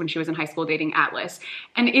past when she was in high school dating Atlas.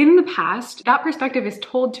 And in the past, that perspective is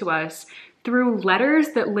told to us through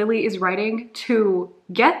letters that Lily is writing to,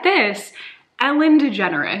 get this, Ellen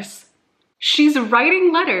DeGeneres. She's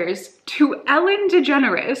writing letters to Ellen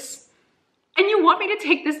DeGeneres. And you want me to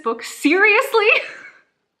take this book seriously?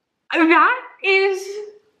 That is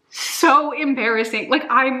so embarrassing. Like,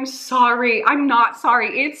 I'm sorry. I'm not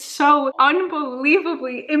sorry. It's so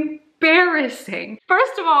unbelievably embarrassing.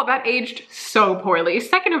 First of all, that aged so poorly.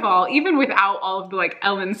 Second of all, even without all of the like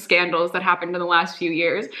Ellen scandals that happened in the last few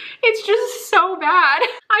years, it's just so bad.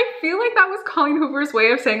 I feel like that was Colleen Hoover's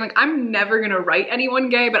way of saying like, I'm never gonna write anyone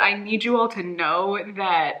gay, but I need you all to know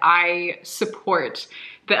that I support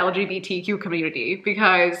the LGBTQ community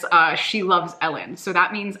because she loves Ellen. So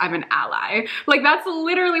that means I'm an ally. Like that's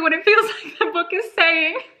literally what it feels like the book is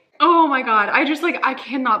saying. Oh my God, I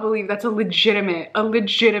cannot believe that's a legitimate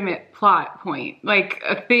plot point. Like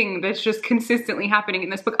a thing that's just consistently happening in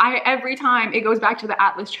this book. Every time it goes back to the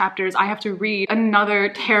Atlas chapters, I have to read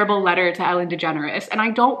another terrible letter to Ellen DeGeneres and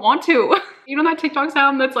I don't want to. You know that TikTok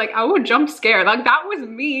sound that's like, oh, jump scare. Like that was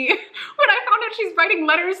me when I found out she's writing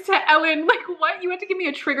letters to Ellen. Like what? You had to give me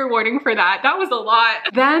a trigger warning for that. That was a lot.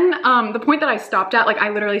 Then the point that I stopped at, like I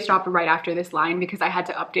literally stopped right after this line because I had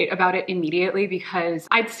to update about it immediately because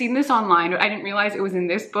I'd seen this online, but I didn't realize it was in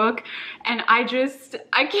this book. And I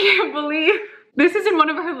can't believe this is in one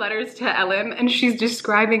of her letters to Ellen and she's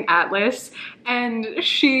describing Atlas and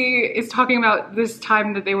she is talking about this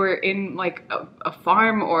time that they were in like a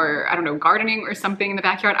farm or I don't know, gardening or something in the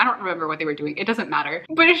backyard. I don't remember what they were doing. It doesn't matter.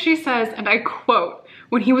 But she says, and I quote,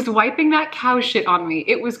 "When he was wiping that cow shit on me,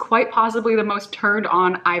 it was quite possibly the most turned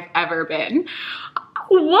on I've ever been."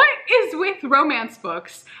 What is with romance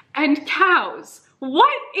books and cows?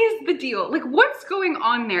 What is the deal? Like, what's going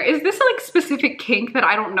on there? Is this a like specific kink that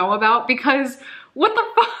I don't know about? Because what the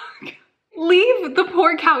fuck? Leave the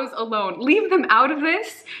poor cows alone. Leave them out of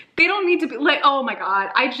this. They don't need to be like, oh my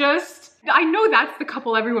God. I know that's the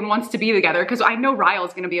couple everyone wants to be together because I know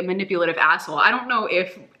Ryle's gonna be a manipulative asshole. I don't know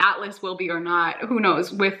if Atlas will be or not. Who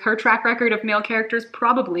knows? With her track record of male characters,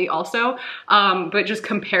 probably also, but just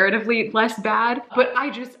comparatively less bad. But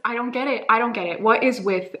I don't get it. I don't get it. What is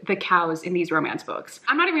with the cows in these romance books?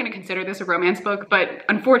 I'm not even gonna consider this a romance book, but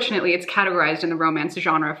unfortunately it's categorized in the romance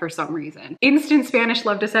genre for some reason. Instant Spanish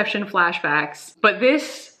love deception flashbacks, but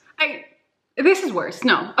this is worse.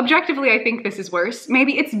 No, objectively, I think this is worse.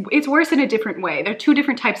 Maybe it's worse in a different way. They're two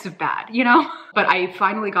different types of bad, you know? But I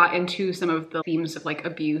finally got into some of the themes of like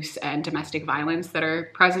abuse and domestic violence that are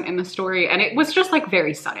present in the story. And it was just like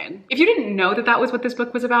very sudden. If you didn't know that that was what this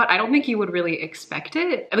book was about, I don't think you would really expect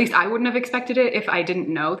it. At least I wouldn't have expected it if I didn't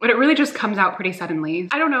know. But it really just comes out pretty suddenly.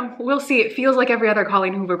 I don't know. We'll see. It feels like every other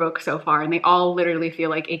Colleen Hoover book so far. And they all literally feel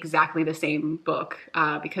like exactly the same book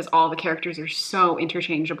because all the characters are so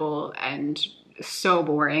interchangeable and so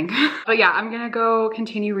boring. But yeah, I'm gonna go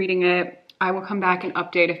continue reading it. I will come back and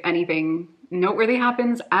update if anything noteworthy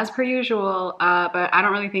happens as per usual, but I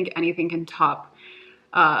don't really think anything can top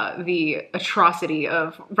the atrocity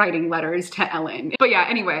of writing letters to Ellen. But yeah,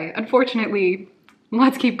 anyway, unfortunately,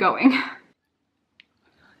 let's keep going.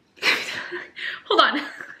 Hold on.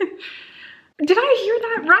 Did I hear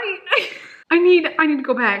that right? I need to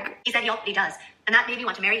go back. He said he already does, and that made me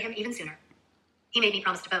want to marry him even sooner. He made me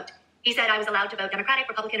promise to vote. He said I was allowed to vote Democratic,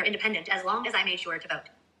 Republican, or Independent as long as I made sure to vote.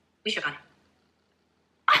 We shook on it.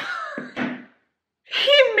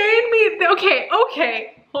 He made me, okay.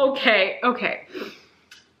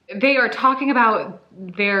 They are talking about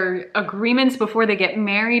their agreements before they get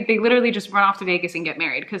married. They literally just run off to Vegas and get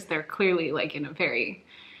married because they're clearly like in a very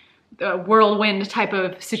whirlwind type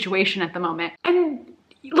of situation at the moment. And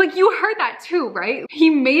like, you heard that too, right? He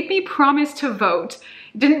made me promise to vote.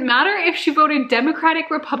 Didn't matter if she voted Democratic,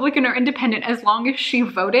 Republican, or Independent as long as she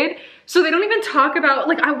voted. So they don't even talk about,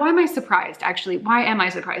 like, why am I surprised, actually? Why am I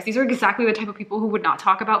surprised? These are exactly the type of people who would not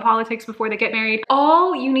talk about politics before they get married.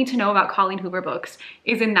 All you need to know about Colleen Hoover books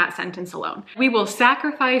is in that sentence alone. We will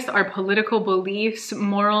sacrifice our political beliefs,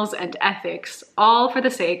 morals, and ethics, all for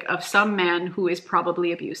the sake of some man who is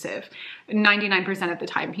probably abusive. 99% of the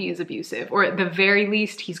time he is abusive, or at the very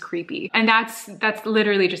least he's creepy. And that's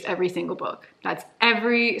literally just every single book. That's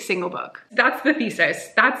every single book. That's the thesis.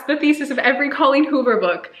 That's the thesis of every Colleen Hoover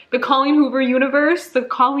book. The Colleen Hoover universe, the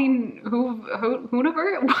Colleen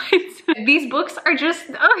Hoover? What? These books are just,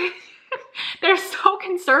 they're so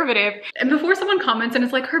conservative. And before someone comments and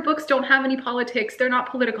it's like, her books don't have any politics, they're not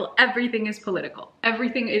political. Everything is political.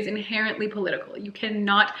 Everything is inherently political. You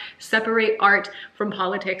cannot separate art from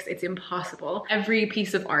politics. It's impossible. Every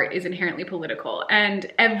piece of art is inherently political,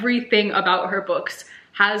 and everything about her books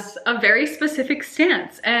has a very specific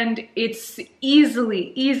stance, and it's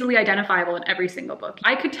easily identifiable in every single book.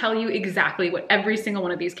 I could tell you exactly what every single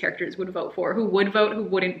one of these characters would vote for, who would vote, who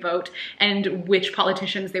wouldn't vote, and which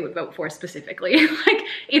politicians they would vote for specifically. Like,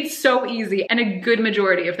 it's so easy, and a good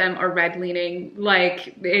majority of them are red-leaning.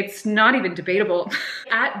 Like, it's not even debatable.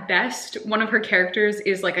 At best, one of her characters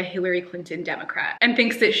is like a Hillary Clinton Democrat and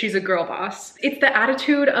thinks that she's a girl boss. It's the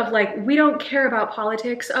attitude of like, we don't care about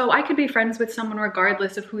politics. Oh, I could be friends with someone regardless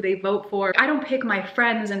of who they vote for. I don't pick my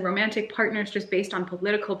friends and romantic partners just based on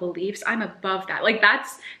political beliefs. I'm above that. Like,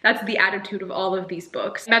 that's the attitude of all of these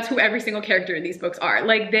books. That's who every single character in these books are.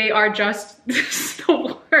 Like, they are just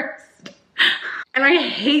the worst. And I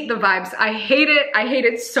hate the vibes. I hate it. I hate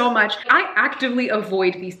it so much. I actively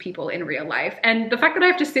avoid these people in real life. And the fact that I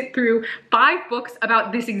have to sit through 5 books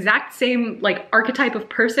about this exact same like archetype of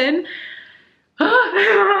person,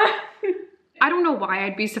 I don't know why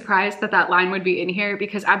I'd be surprised that that line would be in here,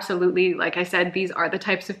 because absolutely, like I said, these are the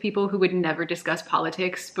types of people who would never discuss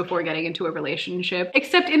politics before getting into a relationship.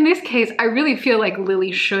 Except in this case, I really feel like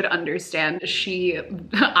Lily should understand. She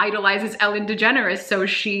idolizes Ellen DeGeneres, so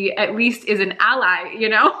she at least is an ally, you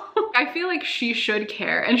know? I feel like she should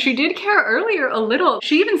care, and she did care earlier a little.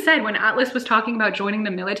 She even said when Atlas was talking about joining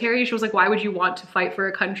the military, she was like, why would you want to fight for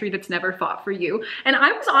a country that's never fought for you? And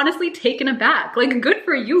I was honestly taken aback. Like, good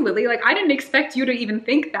for you, Lily. Like, I didn't expect you to even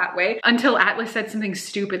think that way until Atlas said something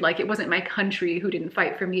stupid like, it wasn't my country who didn't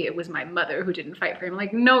fight for me, it was my mother who didn't fight for him.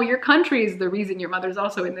 Like, no, your country is the reason your mother's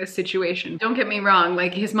also in this situation. Don't get me wrong,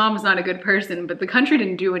 like, his mom was not a good person, but the country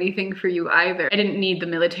didn't do anything for you either. I didn't need the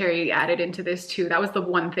military added into this too. That was the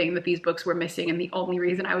one thing that these books were missing, and the only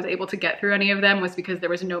reason I was able to get through any of them was because there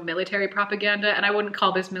was no military propaganda. And I wouldn't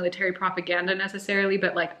call this military propaganda necessarily,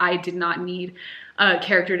 but like, I did not need a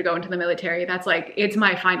character to go into the military. That's like, it's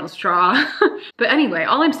my final straw. But anyway,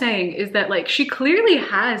 all I'm saying is that like, she clearly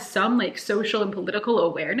has some like social and political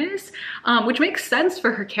awareness, which makes sense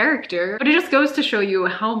for her character, but it just goes to show you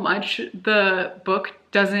how much the book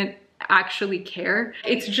doesn't actually care.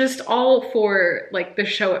 It's just all for like the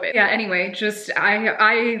show of it. Yeah, anyway, just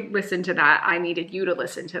I listened to that. I needed you to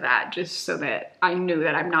listen to that just so that I knew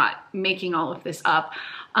that I'm not making all of this up.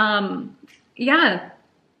 Yeah.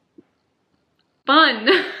 Fun.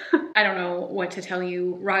 I don't know what to tell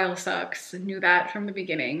you. Ryle sucks. Knew that from the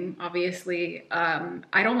beginning, obviously.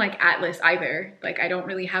 I don't like Atlas either. Like, I don't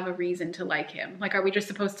really have a reason to like him. Like, are we just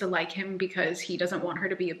supposed to like him because he doesn't want her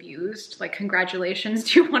to be abused? Like, congratulations,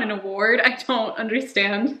 do you want an award? I don't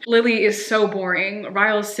understand. Lily is so boring.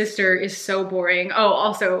 Ryle's sister is so boring. Oh,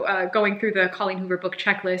 also, going through the Colleen Hoover book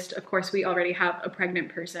checklist, of course, we already have a pregnant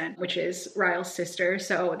person, which is Ryle's sister.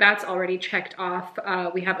 So that's already checked off.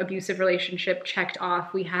 We have abusive relationship checked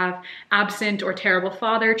off. We have absent or terrible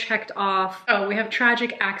father checked off. Oh, we have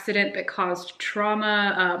tragic accident that caused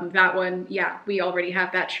trauma. That one, yeah, we already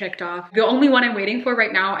have that checked off. The only one I'm waiting for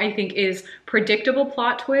right now, I think, is predictable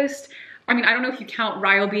plot twist. I mean, I don't know if you count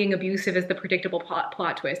Ryle being abusive as the predictable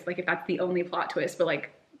plot twist, like if that's the only plot twist, but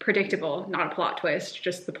like predictable, not a plot twist,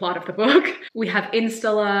 just the plot of the book. We have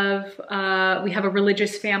insta-love, we have a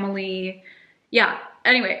religious family. Yeah,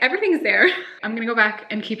 anyway, everything's there. I'm gonna go back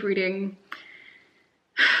and keep reading.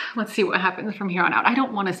 Let's see what happens from here on out. I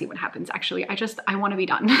don't want to see what happens, actually. I want to be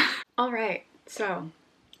done. All right, so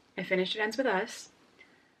I finished It Ends With Us.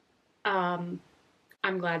 I'm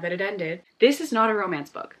glad that it ended. This is not a romance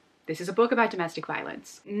book. This is a book about domestic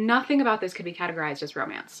violence. Nothing about this could be categorized as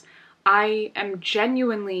romance. I am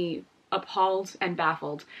genuinely appalled and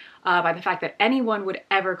baffled by the fact that anyone would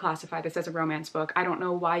ever classify this as a romance book. I don't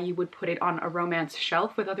know why you would put it on a romance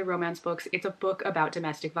shelf with other romance books. It's a book about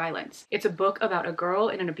domestic violence. It's a book about a girl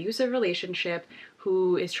in an abusive relationship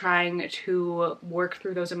who is trying to work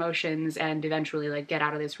through those emotions and eventually like get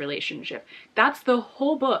out of this relationship. That's the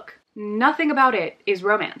whole book. Nothing about it is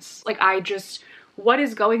romance. Like, what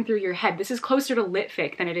is going through your head? This is closer to lit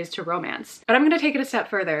fic than it is to romance. But I'm gonna take it a step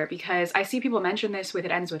further because I see people mention this with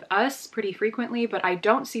It Ends With Us pretty frequently, but I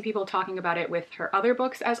don't see people talking about it with her other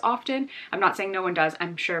books as often. I'm not saying no one does.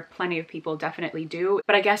 I'm sure plenty of people definitely do.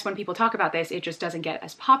 But I guess when people talk about this, it just doesn't get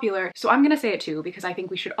as popular. So I'm gonna say it too, because I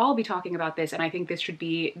think we should all be talking about this, and I think this should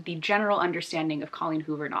be the general understanding of Colleen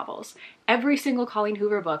Hoover novels. Every single Colleen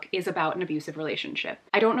Hoover book is about an abusive relationship.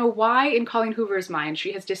 I don't know why in Colleen Hoover's mind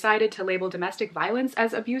she has decided to label domestic violence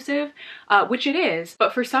as abusive, which it is,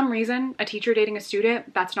 but for some reason, a teacher dating a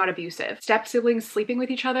student, that's not abusive. Step siblings sleeping with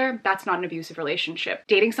each other, that's not an abusive relationship.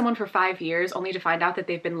 Dating someone for 5 years only to find out that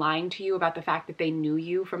they've been lying to you about the fact that they knew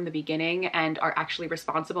you from the beginning and are actually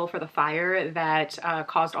responsible for the fire that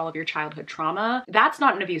caused all of your childhood trauma, that's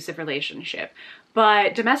not an abusive relationship.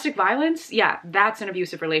 But domestic violence, yeah, that's an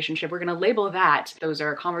abusive relationship. We're gonna label that. Those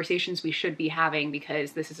are conversations we should be having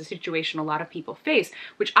because this is a situation a lot of people face,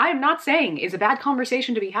 which I am not saying is a bad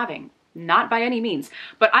conversation to be having. Not by any means.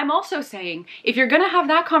 But I'm also saying if you're gonna have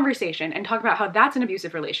that conversation and talk about how that's an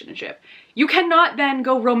abusive relationship, you cannot then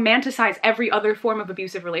go romanticize every other form of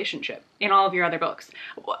abusive relationship in all of your other books.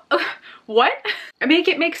 What? Make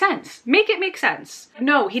it make sense. Make it make sense.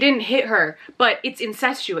 No, he didn't hit her, but it's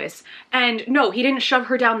incestuous. And no, he didn't shove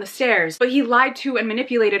her down the stairs, but he lied to and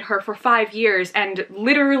manipulated her for 5 years and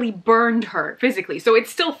literally burned her physically. So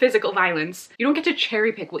it's still physical violence. You don't get to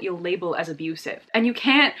cherry pick what you label as abusive. And you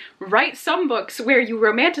can't write some books where you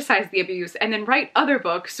romanticize the abuse and then write other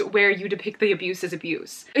books where you depict the abuse as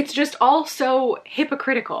abuse. It's just all so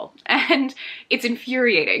hypocritical and it's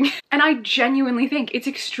infuriating. And I genuinely think it's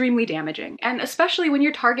extremely damaging. And especially when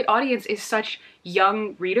your target audience is such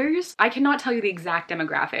young readers. I cannot tell you the exact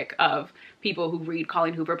demographic of people who read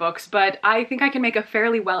Colleen Hoover books, but I think I can make a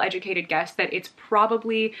fairly well-educated guess that it's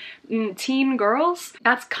probably teen girls.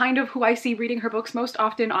 That's kind of who I see reading her books most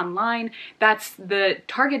often online. That's the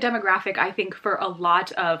target demographic, I think, for a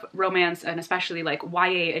lot of romance and especially like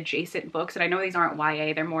YA adjacent books. And I know these aren't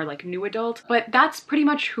YA, they're more like new adult, but that's pretty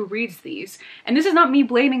much who reads these. And this is not me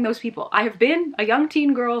blaming those people. I have been a young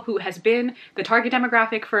teen girl who has been the target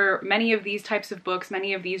demographic for many of these types of books,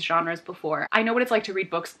 many of these genres before. I know what it's like to read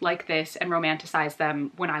books like this and romanticize them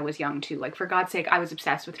when I was young too. Like, for God's sake, I was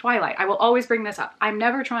obsessed with Twilight. I will always bring this up. I'm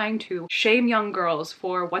never trying to shame young girls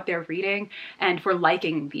for what they're reading and for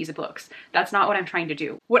liking these books. That's not what I'm trying to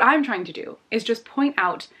do. What I'm trying to do is just point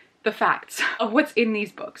out the facts of what's in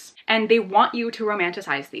these books. And they want you to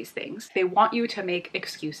romanticize these things. They want you to make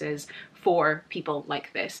excuses for people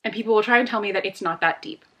like this. And people will try and tell me that it's not that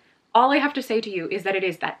deep. All I have to say to you is that it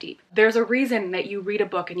is that deep. There's a reason that you read a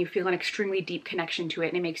book and you feel an extremely deep connection to it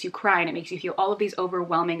and it makes you cry and it makes you feel all of these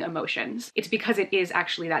overwhelming emotions. It's because it is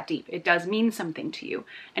actually that deep. It does mean something to you.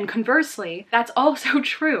 And conversely, that's also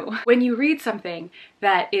true. When you read something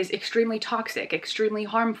that is extremely toxic, extremely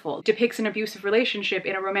harmful, depicts an abusive relationship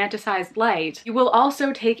in a romanticized light, you will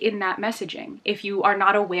also take in that messaging if you are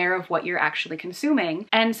not aware of what you're actually consuming.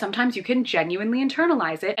 And sometimes you can genuinely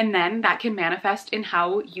internalize it, and then that can manifest in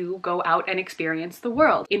how you go out and experience the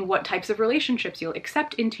world, in what types of relationships you'll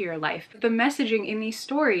accept into your life. The messaging in these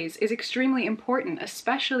stories is extremely important,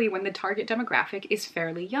 especially when the target demographic is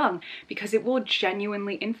fairly young, because it will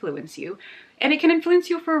genuinely influence you. And it can influence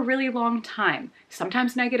you for a really long time.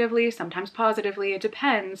 Sometimes negatively, sometimes positively, it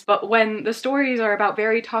depends. But when the stories are about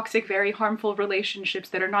very toxic, very harmful relationships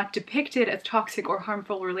that are not depicted as toxic or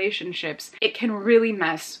harmful relationships, it can really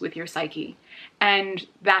mess with your psyche. And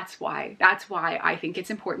that's why I think it's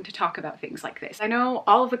important to talk about things like this. I know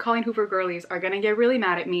all of the Colleen Hoover girlies are gonna get really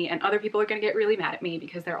mad at me, and other people are gonna get really mad at me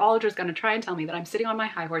because they're all just gonna try and tell me that I'm sitting on my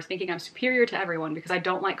high horse thinking I'm superior to everyone because I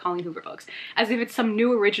don't like Colleen Hoover books, as if it's some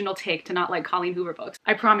new original take to not like Colleen Hoover books.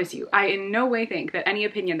 I promise you, I in no way think that any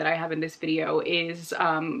opinion that I have in this video is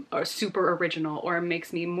super original or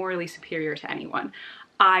makes me morally superior to anyone.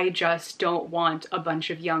 I just don't want a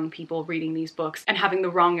bunch of young people reading these books and having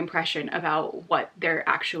the wrong impression about what they're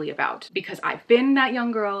actually about. Because I've been that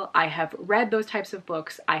young girl, I have read those types of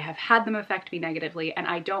books, I have had them affect me negatively, and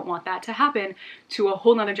I don't want that to happen to a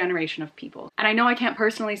whole nother generation of people. And I know I can't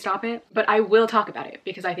personally stop it, but I will talk about it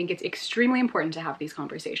because I think it's extremely important to have these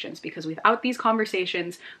conversations, because without these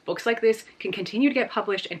conversations, books like this can continue to get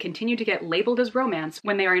published and continue to get labeled as romance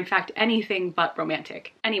when they are in fact anything but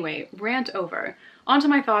romantic. Anyway, rant over. On to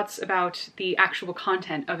my thoughts about the actual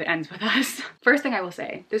content of It Ends With Us. First thing I will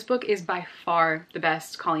say, this book is by far the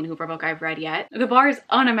best Colleen Hoover book I've read yet. The bar is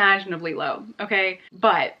unimaginably low, okay?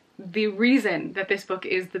 But the reason that this book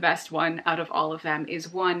is the best one out of all of them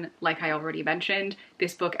is, one, like I already mentioned,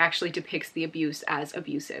 this book actually depicts the abuse as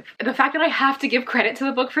abusive. The fact that I have to give credit to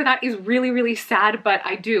the book for that is really, really sad, but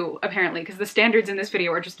I do, apparently, because the standards in this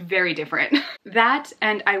video are just very different. That,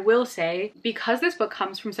 and I will say, because this book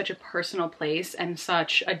comes from such a personal place and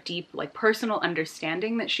such a deep, like, personal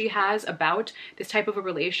understanding that she has about this type of a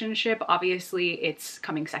relationship, obviously it's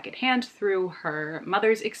coming secondhand through her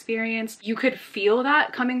mother's experience. You could feel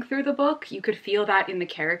that coming through the book. You could feel that in the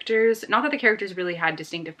characters. Not that the characters really had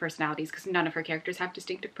distinctive personalities, because none of her characters have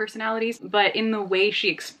distinctive personalities, but in the way she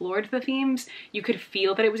explored the themes, you could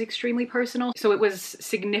feel that it was extremely personal. So it was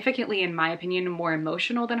significantly, in my opinion, more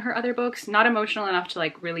emotional than her other books. Not emotional enough to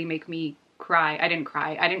like really make me cry. I didn't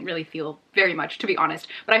cry. I didn't really feel very much, to be honest,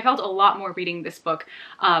 but I felt a lot more reading this book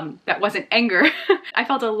that wasn't anger. I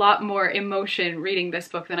felt a lot more emotion reading this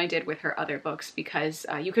book than I did with her other books, because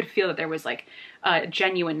you could feel that there was like a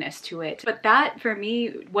genuineness to it. But that for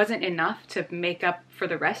me wasn't enough to make up for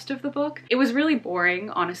the rest of the book. It was really boring,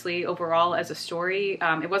 honestly, overall as a story.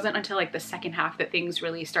 It wasn't until like the second half that things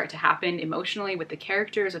really start to happen emotionally with the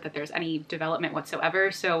characters, or that there's any development whatsoever.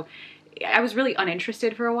 So I was really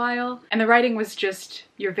uninterested for a while, and the writing was just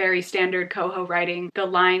your very standard Coho writing. The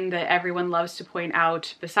line that everyone loves to point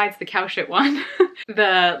out, besides the cow shit one,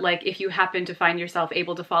 the like, if you happen to find yourself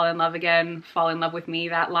able to fall in love again, fall in love with me,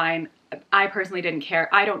 that line, I personally didn't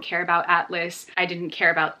care. I don't care about Atlas. I didn't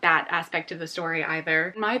care about that aspect of the story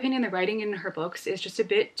either. In my opinion, the writing in her books is just a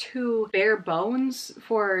bit too bare bones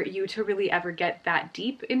for you to really ever get that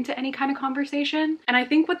deep into any kind of conversation. And I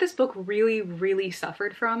think what this book really, really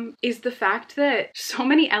suffered from is the fact that so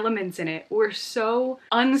many elements in it were so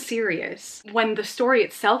unserious when the story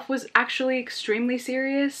itself was actually extremely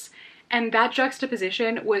serious. And that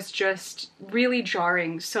juxtaposition was just really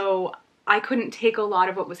jarring. So I couldn't take a lot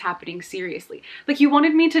of what was happening seriously. Like, you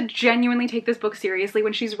wanted me to genuinely take this book seriously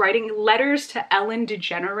when she's writing letters to Ellen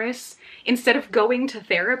DeGeneres instead of going to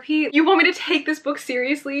therapy. You want me to take this book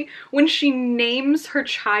seriously when she names her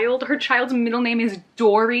child. Her child's middle name is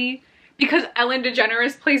Dory because Ellen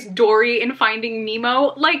DeGeneres plays Dory in Finding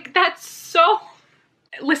Nemo. Like, that's so...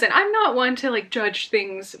 Listen, I'm not one to like judge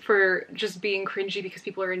things for just being cringy because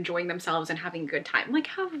people are enjoying themselves and having a good time. Like,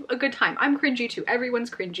 have a good time. I'm cringy too. Everyone's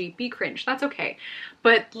cringy. Be cringe. That's okay.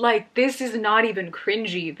 But like, this is not even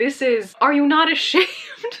cringy. This is, are you not ashamed?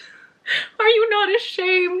 Are you not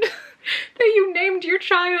ashamed that you named your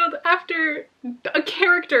child after a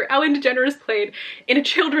character Ellen DeGeneres played in a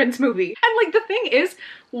children's movie? And like, the thing is,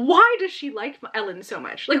 why does she like Ellen so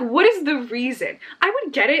much? Like, what is the reason? I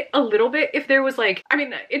would get it a little bit if there was like, I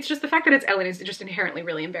mean, it's just the fact that it's Ellen is just inherently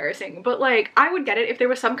really embarrassing, but like, I would get it if there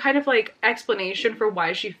was some kind of like explanation for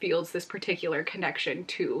why she feels this particular connection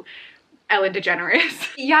to Ellen DeGeneres.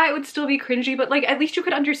 Yeah, it would still be cringy, but like, at least you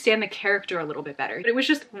could understand the character a little bit better. But it was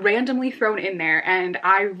just randomly thrown in there, and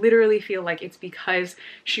I literally feel like it's because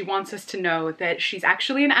she wants us to know that she's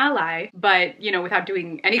actually an ally, but, you know, without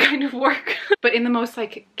doing any kind of work. But in the most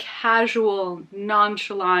like casual,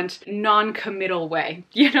 nonchalant, non-committal way,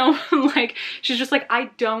 you know? Like, she's just like, I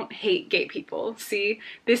don't hate gay people. See,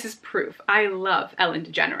 this is proof. I love Ellen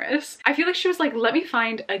DeGeneres. I feel like she was like, let me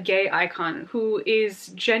find a gay icon who is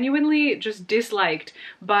genuinely just disliked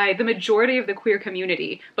by the majority of the queer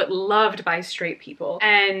community, but loved by straight people.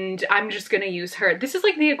 And I'm just gonna use her. This is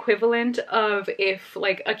like the equivalent of if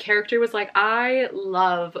like a character was like, I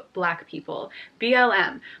love black people.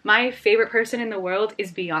 BLM. My favorite person in the world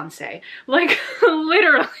is Beyonce. Like,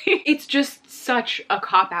 literally. It's just such a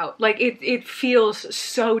cop-out. Like, it feels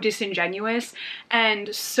so disingenuous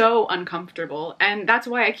and so uncomfortable. And that's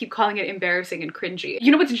why I keep calling it embarrassing and cringy.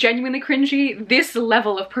 You know what's genuinely cringy? This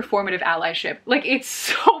level of performative allyship. Like, it's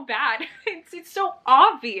so bad. It's so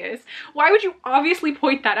obvious. Why would you obviously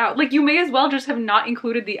point that out? Like, you may as well just have not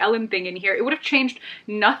included the Ellen thing in here. It would have changed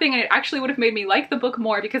nothing, and it actually would have made me like the book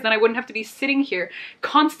more, because then I wouldn't have to be sitting here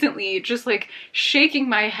constantly just like shaking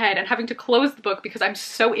my head and having to close the book because I'm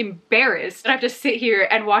so embarrassed that I have to sit here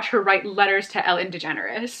and watch her write letters to Ellen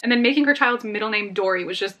DeGeneres. And then making her child's middle name Dory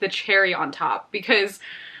was just the cherry on top, because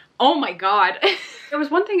oh my god. There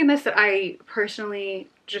was one thing in this that I personally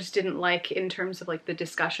just didn't like in terms of like the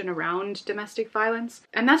discussion around domestic violence,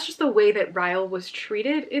 and that's just the way that Ryle was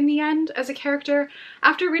treated in the end as a character.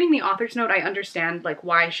 After reading the author's note, I understand like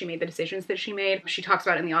why she made the decisions that she made. She talks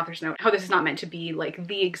about in the author's note how this is not meant to be like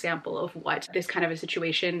the example of what this kind of a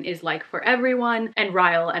situation is like for everyone, and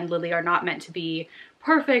Ryle and Lily are not meant to be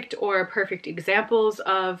perfect or perfect examples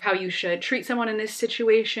of how you should treat someone in this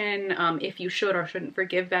situation, if you should or shouldn't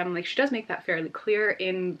forgive them. Like, she does make that fairly clear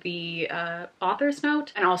in the author's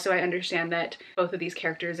note. And also I understand that both of these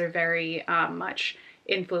characters are very much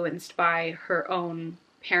influenced by her own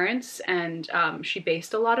parents, and she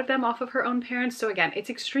based a lot of them off of her own parents. So again, it's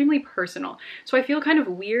extremely personal. So I feel kind of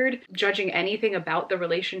weird judging anything about the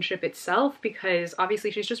relationship itself, because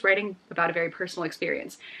obviously she's just writing about a very personal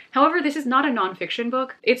experience. However, this is not a nonfiction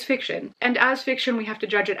book, it's fiction. And as fiction, we have to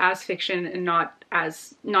judge it as fiction and not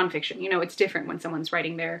as nonfiction. You know, it's different when someone's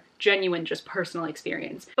writing their genuine, just personal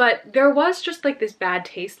experience. But there was just like this bad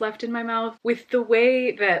taste left in my mouth with the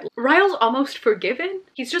way that Ryle's almost forgiven.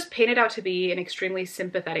 He's just painted out to be an extremely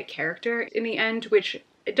sympathetic character in the end, which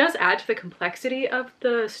it does add to the complexity of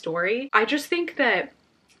the story. I just think that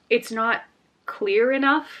it's not clear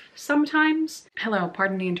enough sometimes. Hello,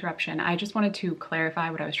 pardon the interruption. I just wanted to clarify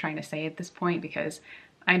what I was trying to say at this point, because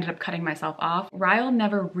I ended up cutting myself off. Ryle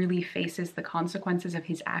never really faces the consequences of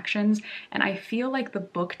his actions, and I feel like the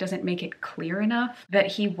book doesn't make it clear enough that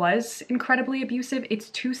he was incredibly abusive.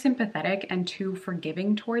 It's too sympathetic and too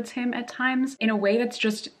forgiving towards him at times in a way that's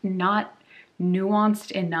just not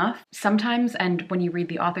nuanced enough sometimes. And when you read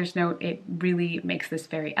the author's note, it really makes this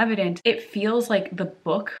very evident. It feels like the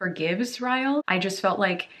book forgives Ryle. I just felt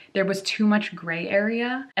like there was too much gray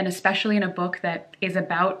area, and especially in a book that is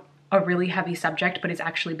about a really heavy subject but is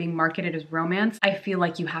actually being marketed as romance, I feel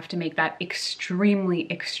like you have to make that extremely,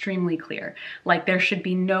 extremely clear. Like, there should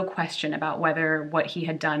be no question about whether what he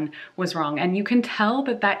had done was wrong. And you can tell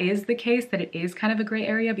that that is the case, that it is kind of a gray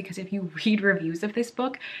area, because if you read reviews of this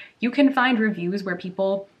book, you can find reviews where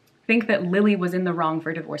people think that Lily was in the wrong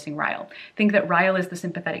for divorcing Ryle, think that Ryle is the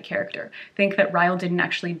sympathetic character, think that Ryle didn't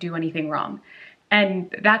actually do anything wrong.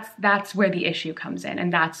 And that's where the issue comes in,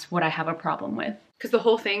 and that's what I have a problem with. Because the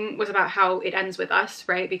whole thing was about how it ends with us,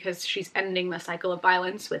 right? Because she's ending the cycle of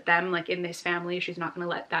violence with them, like in this family. She's not going to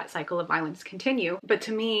let that cycle of violence continue. But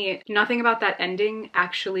to me, nothing about that ending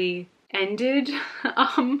actually ended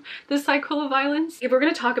the cycle of violence. If we're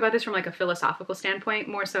going to talk about this from like a philosophical standpoint,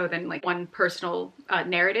 more so than like one personal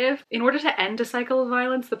narrative, in order to end a cycle of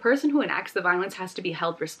violence, the person who enacts the violence has to be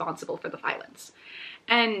held responsible for the violence.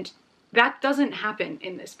 And that doesn't happen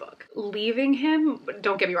in this book. Leaving him,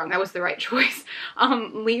 don't get me wrong, that was the right choice.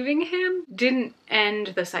 Leaving him didn't end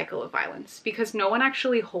the cycle of violence, because no one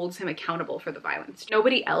actually holds him accountable for the violence.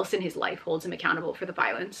 Nobody else in his life holds him accountable for the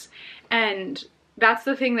violence. And that's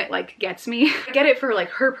the thing that like gets me. I get it for like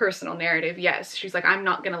her personal narrative. Yes, she's like, I'm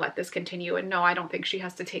not gonna let this continue. And no, I don't think she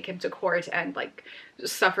has to take him to court and like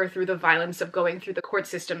suffer through the violence of going through the court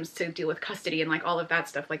systems to deal with custody and like all of that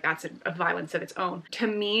stuff. Like, that's a violence of its own. To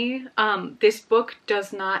me, this book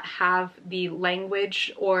does not have the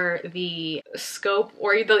language or the scope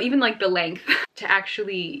or even like the length to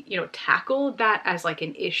actually, you know, tackle that as like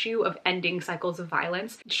an issue of ending cycles of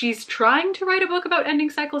violence. She's trying to write a book about ending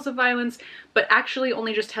cycles of violence, but actually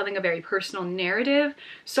only just telling a very personal narrative.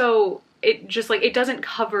 So it just like, it doesn't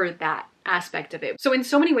cover that aspect of it. So in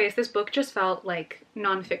so many ways, this book just felt like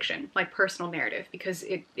nonfiction, like personal narrative, because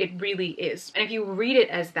it really is. And if you read it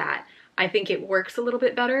as that, I think it works a little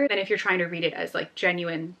bit better than if you're trying to read it as like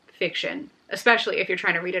genuine fiction especially if you're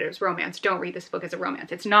trying to read it as romance. Don't read this book as a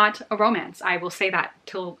romance. It's not a romance. I will say that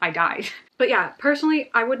till I die. But yeah, personally,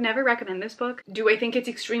 I would never recommend this book. Do I think it's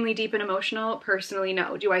extremely deep and emotional? Personally,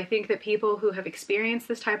 no. Do I think that people who have experienced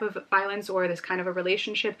this type of violence or this kind of a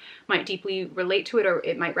relationship might deeply relate to it, or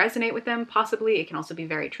it might resonate with them? Possibly. It can also be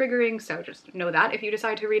very triggering, so just know that if you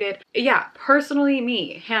decide to read it. Yeah, personally,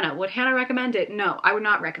 me, Hannah, would Hannah recommend it? No, I would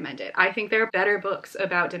not recommend it. I think there are better books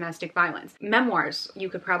about domestic violence. Memoirs, you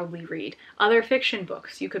could probably read. Other fiction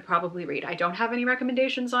books, you could probably read. I don't have any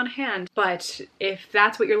recommendations on hand, but if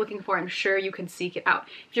that's what you're looking for, I'm sure you can seek it out.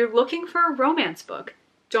 If you're looking for a romance book,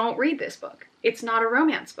 don't read this book. It's not a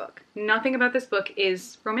romance book. Nothing about this book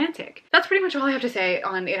is romantic. That's pretty much all I have to say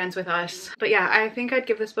on It Ends With Us. But yeah, I think I'd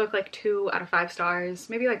give this book like 2 out of 5 stars,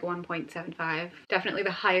 maybe like 1.75. Definitely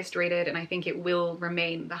the highest rated, and I think it will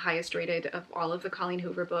remain the highest rated of all of the Colleen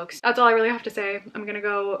Hoover books. That's all I really have to say. I'm gonna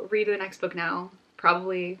go read the next book now.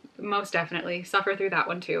 Probably, most definitely, suffer through that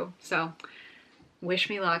one too. So, wish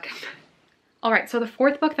me luck. All right, so the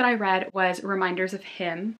 4th book that I read was Reminders of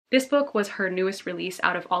Him. This book was her newest release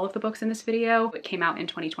out of all of the books in this video. It came out in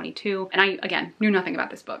 2022, and I, again, knew nothing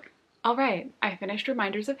about this book. All right, I finished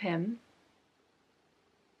Reminders of Him.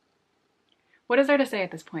 What is there to say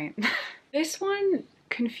at this point? This one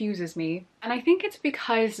confuses me, and I think it's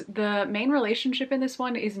because the main relationship in this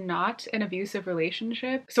one is not an abusive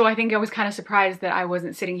relationship. So I think I was kind of surprised that I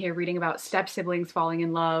wasn't sitting here reading about step-siblings falling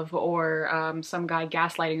in love or some guy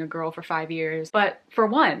gaslighting a girl for 5 years. But for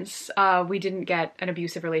once, we didn't get an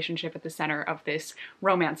abusive relationship at the center of this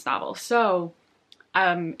romance novel. So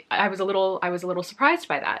I was a little surprised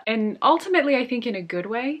by that. And ultimately, I think in a good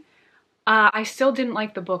way. I still didn't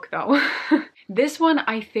like the book though. This one,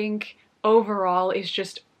 I think, overall is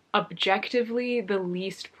just objectively the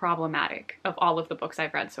least problematic of all of the books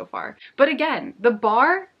I've read so far. But again, the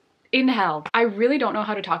bar in hell. I really don't know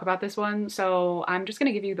how to talk about this one, so I'm just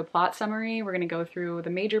gonna give you the plot summary. We're gonna go through the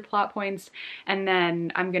major plot points, and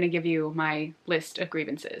then I'm gonna give you my list of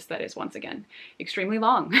grievances that is, once again, extremely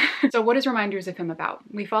long. So what is Reminders of Him about?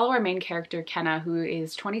 We follow our main character, Kenna, who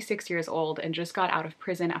is 26 years old and just got out of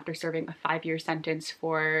prison after serving a 5-year sentence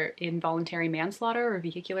for involuntary manslaughter or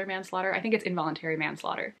vehicular manslaughter. I think it's involuntary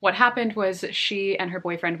manslaughter. What happened was she and her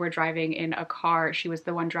boyfriend were driving in a car. She was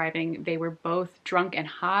the one driving. They were both drunk and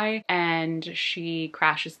high, and she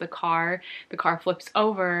crashes the car. The car flips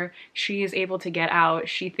over. She is able to get out.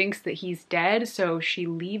 She thinks that he's dead, so she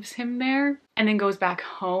leaves him there and then goes back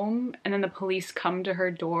home, and then the police come to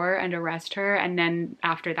her door and arrest her, and then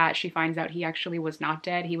after that she finds out he actually was not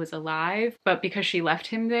dead, he was alive, but because she left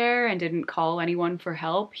him there and didn't call anyone for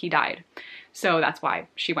help, he died. So that's why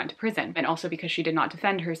she went to prison, and also because she did not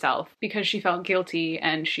defend herself, because she felt guilty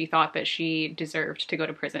and she thought that she deserved to go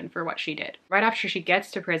to prison for what she did. Right after she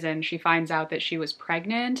gets to prison, she finds out that she was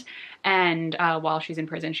pregnant, and while she's in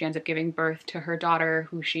prison, she ends up giving birth to her daughter,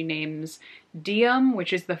 who she names Diem,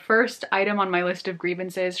 which is the first item on my list of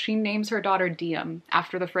grievances. She names her daughter Diem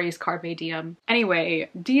after the phrase carpe diem. Anyway,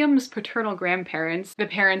 Diem's paternal grandparents, the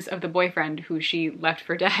parents of the boyfriend who she left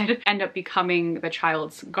for dead, end up becoming the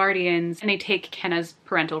child's guardians, and they take Kenna's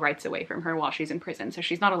parental rights away from her while she's in prison, so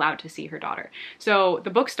she's not allowed to see her daughter. So the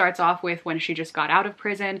book starts off with when she just got out of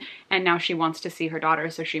prison, and now she wants to see her daughter,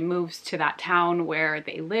 so she moves to that town where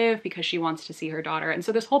they live because she wants to see her daughter. And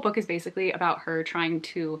so this whole book is basically about her trying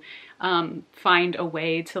to find a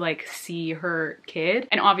way to like see her kid,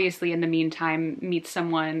 and obviously in the meantime meets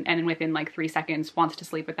someone and within like 3 seconds wants to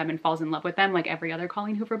sleep with them and falls in love with them, like every other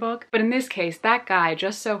Colleen Hoover book. But in this case, that guy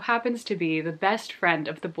just so happens to be the best friend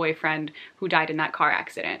of the boyfriend who died in that car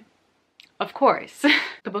accident. Of course.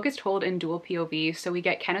 The book is told in dual POV, so we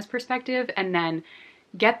get Kenna's perspective, and then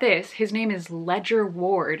get this, his name is Ledger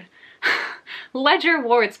Ward. Ledger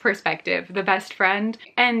Ward's perspective, the best friend.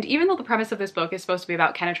 And even though the premise of this book is supposed to be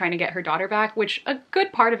about Kenna trying to get her daughter back, which a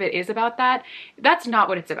good part of it is about that, that's not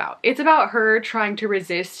what it's about. It's about her trying to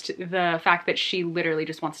resist the fact that she literally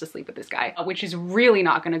just wants to sleep with this guy, which is really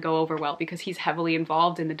not going to go over well because he's heavily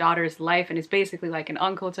involved in the daughter's life and is basically like an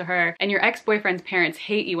uncle to her. And your ex-boyfriend's parents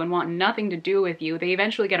hate you and want nothing to do with you. They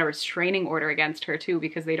eventually get a restraining order against her too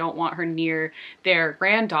because they don't want her near their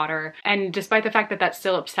granddaughter. And despite the fact that that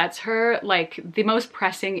still upsets her, like the most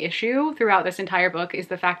pressing issue throughout this entire book is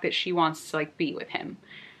the fact that she wants to like be with him.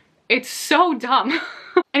 It's so dumb.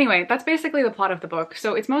 Anyway, that's basically the plot of the book.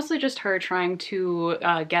 So it's mostly just her trying to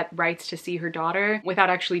get rights to see her daughter without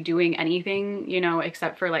actually doing anything, you know,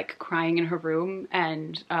 except for like crying in her room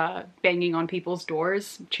and banging on people's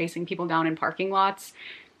doors, chasing people down in parking lots.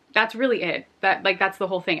 That's really it. That's the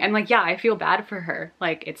whole thing. And like, yeah, I feel bad for her.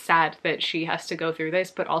 Like, it's sad that she has to go through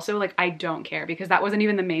this, but also like, I don't care because that wasn't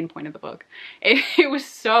even the main point of the book. It was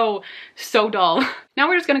so dull. Now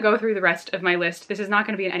we're just gonna go through the rest of my list. This is not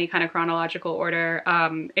gonna be in any kind of chronological order.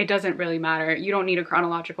 It doesn't really matter. You don't need a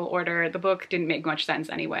chronological order. The book didn't make much sense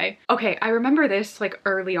anyway. Okay, I remember this like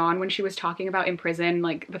early on when she was talking about in prison,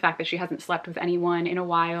 like the fact that she hasn't slept with anyone in a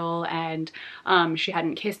while and she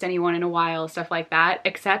hadn't kissed anyone in a while, stuff like that,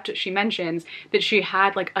 except she mentions that she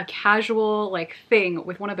had like a casual like thing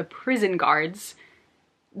with one of the prison guards,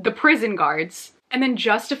 and then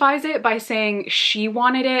justifies it by saying she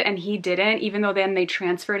wanted it and he didn't, even though then they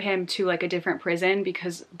transferred him to like a different prison,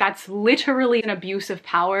 because that's literally an abuse of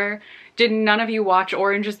power. Did none of you watch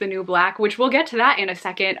Orange is the New Black? Which we'll get to that in a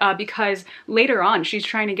second, because later on she's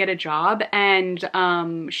trying to get a job and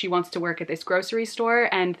she wants to work at this grocery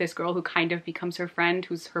store, and this girl who kind of becomes her friend,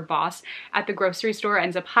 who's her boss at the grocery store,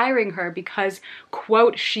 ends up hiring her because,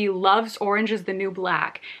 quote, she loves Orange is the New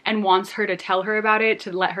Black and wants her to tell her about it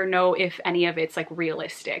to let her know if any of it's like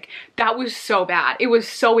realistic. That was so bad. It was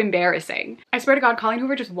so embarrassing. I swear to God, Colleen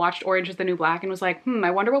Hoover just watched Orange is the New Black and was like,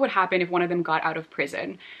 I wonder what would happen if one of them got out of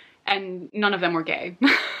prison. And none of them were gay.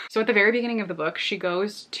 So at the very beginning of the book, she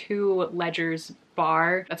goes to Ledger's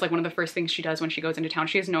bar. That's like one of the first things she does when she goes into town.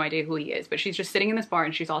 She has no idea who he is, but she's just sitting in this bar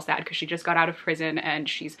and she's all sad because she just got out of prison and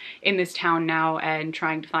she's in this town now and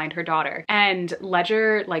trying to find her daughter. And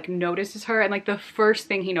Ledger like notices her, and like the first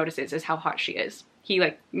thing he notices is how hot she is. He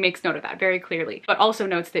like makes note of that very clearly, but also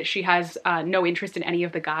notes that she has no interest in any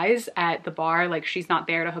of the guys at the bar. Like, she's not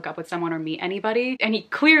there to hook up with someone or meet anybody. And he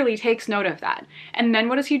clearly takes note of that. And then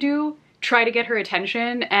what does he do? Try to get her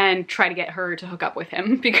attention and try to get her to hook up with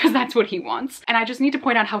him because that's what he wants. And I just need to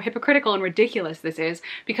point out how hypocritical and ridiculous this is,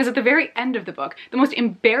 because at the very end of the book, the most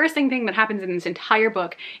embarrassing thing that happens in this entire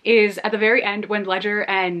book is at the very end when Ledger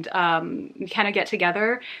and Kenna get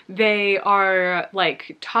together. They are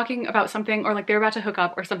like talking about something, or like they're about to hook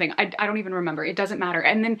up or something. I don't even remember. It doesn't matter.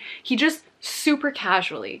 And then he just super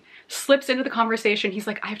casually slips into the conversation. He's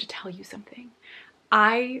like, I have to tell you something.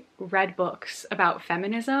 I read books about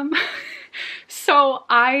feminism, so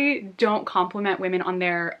I don't compliment women on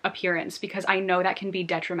their appearance because I know that can be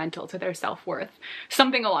detrimental to their self-worth.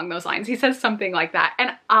 Something along those lines. He says something like that,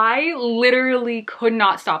 and I literally could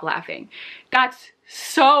not stop laughing. That's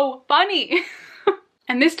so funny.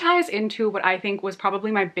 And this ties into what I think was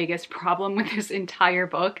probably my biggest problem with this entire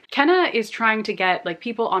book. Kenna is trying to get like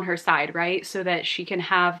people on her side, right? So that she can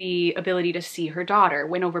have the ability to see her daughter,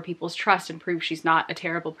 win over people's trust and prove she's not a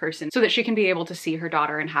terrible person, so that she can be able to see her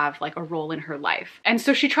daughter and have like a role in her life. And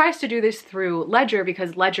so she tries to do this through Ledger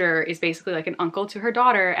because Ledger is basically like an uncle to her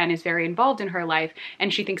daughter and is very involved in her life.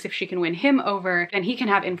 And she thinks if she can win him over, then he can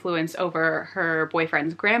have influence over her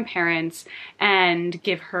boyfriend's grandparents and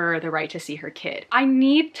give her the right to see her kid. I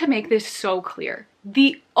need to make this so clear.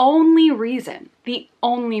 The only reason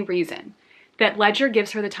that Ledger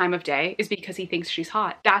gives her the time of day is because he thinks she's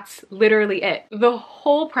hot. That's literally it. The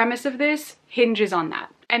whole premise of this hinges on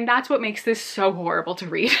that. And that's what makes this so horrible to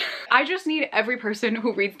read. I just need every person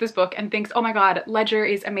who reads this book and thinks, oh my God, Ledger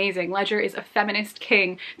is amazing, Ledger is a feminist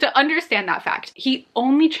king, to understand that fact. He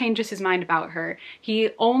only changes his mind about her.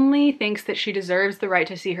 He only thinks that she deserves the right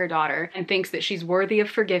to see her daughter and thinks that she's worthy of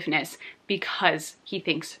forgiveness because he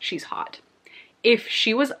thinks she's hot. If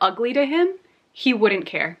she was ugly to him, he wouldn't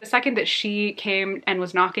care. The second that she came and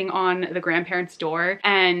was knocking on the grandparents' door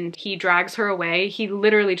and he drags her away, he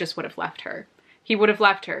literally just would have left her. He would have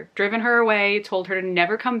left her, driven her away, told her to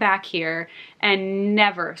never come back here, and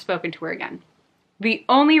never spoken to her again. The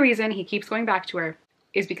only reason he keeps going back to her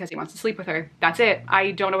is because he wants to sleep with her. That's it.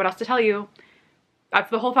 I don't know what else to tell you. That's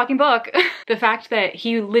the whole fucking book. The fact that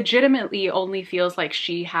he legitimately only feels like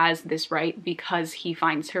she has this right because he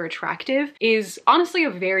finds her attractive is honestly a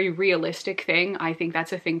very realistic thing. I think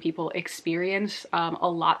that's a thing people experience a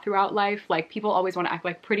lot throughout life. Like, people always want to act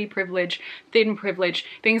like pretty privilege, thin privilege,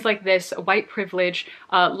 things like this, white privilege,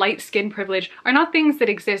 light skin privilege are not things that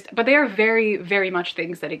exist, but they are very, very much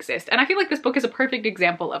things that exist. And I feel like this book is a perfect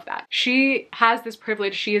example of that. She has this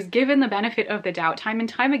privilege. She is given the benefit of the doubt time and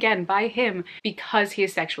time again by him because he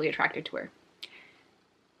is sexually attracted to her.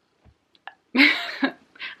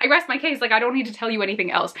 I rest my case. Like, I don't need to tell you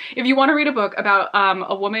anything else. If you want to read a book about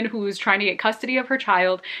a woman who's trying to get custody of her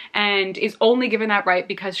child and is only given that right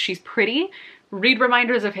because she's pretty, read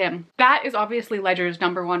reminders of him. That is obviously Ledger's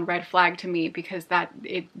 #1 red flag to me, because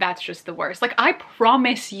that's just the worst. Like, I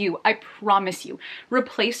promise you,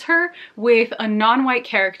 replace her with a non-white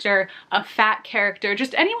character, a fat character,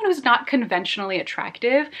 just anyone who's not conventionally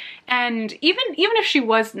attractive. And even if she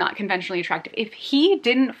was not conventionally attractive, if he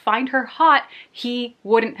didn't find her hot, he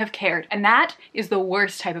wouldn't have cared. And that is the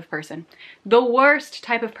worst type of person. The worst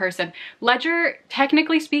type of person. Ledger,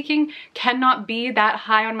 technically speaking, cannot be that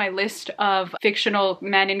high on my list of fictional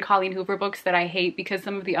men in Colleen Hoover books that I hate, because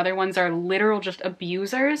some of the other ones are literal just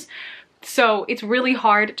abusers. So it's really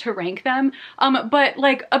hard to rank them. But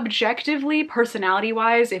like, objectively,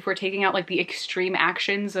 personality-wise, if we're taking out like the extreme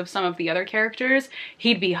actions of some of the other characters,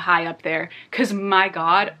 he'd be high up there. Cause my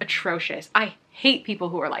God, atrocious. I hate people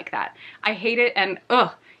who are like that. I hate it, and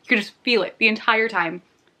ugh, you could just feel it the entire time.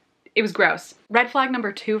 It was gross. Red flag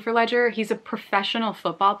 #2 for Ledger, he's a professional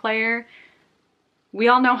football player. We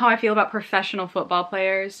all know how I feel about professional football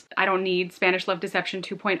players. I don't need Spanish Love Deception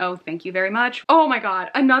 2.0, thank you very much. Oh my God,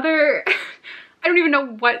 another, I don't even know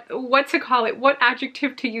what to call it, what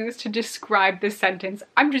adjective to use to describe this sentence.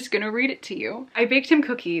 I'm just gonna read it to you. I baked him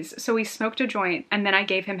cookies, so we smoked a joint, and then I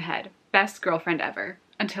gave him head. Best girlfriend ever,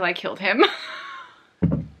 until I killed him.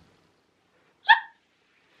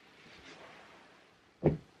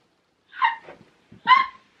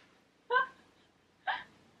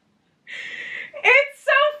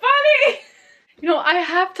 You know, I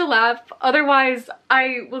have to laugh, otherwise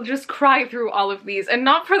I will just cry through all of these, and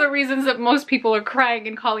not for the reasons that most people are crying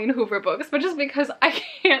in Colleen Hoover books, but just because I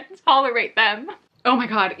can't tolerate them. Oh my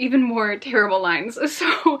God, even more terrible lines.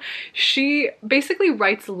 So she basically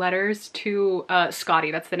writes letters to Scotty,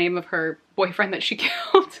 that's the name of her boyfriend that she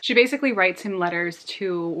killed. She basically writes him letters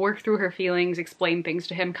to work through her feelings, explain things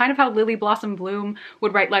to him, kind of how Lily Blossom Bloom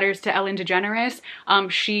would write letters to Ellen DeGeneres.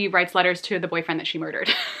 She writes letters to the boyfriend that she murdered.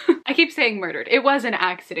 I keep saying murdered. It was an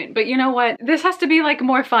accident, but you know what? This has to be like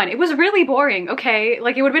more fun. It was really boring, okay?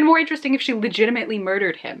 Like, it would have been more interesting if she legitimately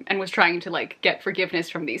murdered him and was trying to like get forgiveness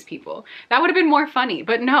from these people. That would have been more funny,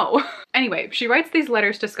 but no. Anyway, she writes these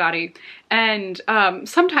letters to Scotty, and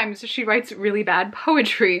sometimes she writes really bad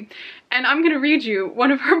poetry. And I'm gonna read you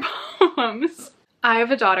one of her poems. I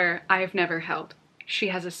have a daughter I have never held. She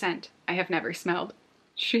has a scent I have never smelled.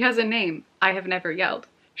 She has a name I have never yelled.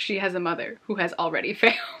 She has a mother who has already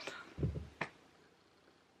failed.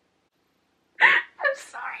 I'm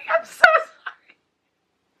sorry, I'm so sorry.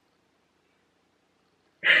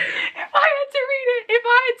 If I had to read it, if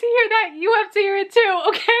I had to hear that, you have to hear it too,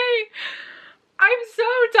 okay? I'm so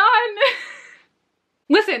done.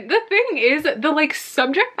 Listen, the thing is, the like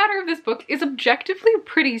subject matter of this book is objectively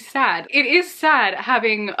pretty sad. It is sad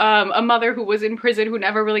having a mother who was in prison who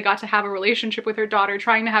never really got to have a relationship with her daughter,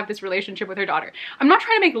 trying to have this relationship with her daughter. I'm not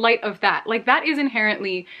trying to make light of that. Like, that is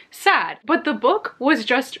inherently sad. But the book was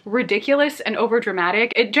just ridiculous and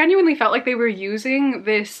overdramatic. It genuinely felt like they were using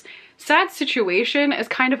this sad situation as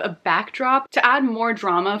kind of a backdrop to add more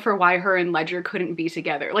drama for why her and Ledger couldn't be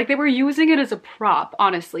together. Like, they were using it as a prop,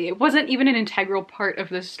 honestly. It wasn't even an integral part of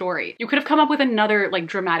the story. You could have come up with another like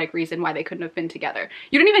dramatic reason why they couldn't have been together.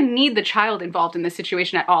 You didn't even need the child involved in this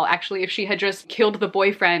situation at all. Actually, if she had just killed the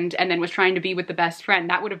boyfriend and then was trying to be with the best friend,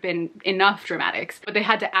 that would have been enough dramatics. But they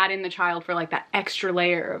had to add in the child for like that extra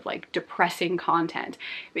layer of like depressing content.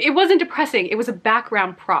 It wasn't depressing, it was a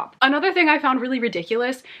background prop. Another thing I found really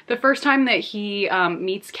ridiculous, the first time that he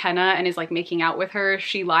meets Kenna and is like making out with her,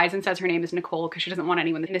 she lies and says her name is Nicole because she doesn't want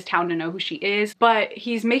anyone in this town to know who she is. But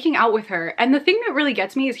he's making out with her, and the thing that really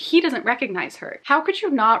gets me is he doesn't recognize her. How could you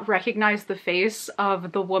not recognize the face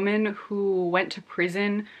of the woman who went to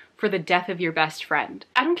prison for the death of your best friend?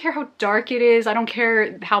 I don't care how dark it is, I don't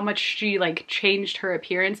care how much she like changed her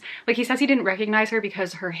appearance. Like, he says he didn't recognize her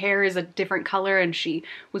because her hair is a different color and she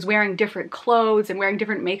was wearing different clothes and wearing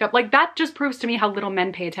different makeup. Like, that just proves to me how little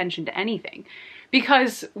men pay attention to anything.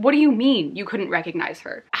 Because what do you mean you couldn't recognize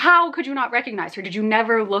her? How could you not recognize her? Did you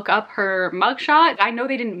never look up her mugshot? I know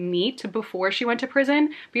they didn't meet before she went to prison,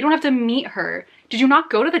 but you don't have to meet her. Did you not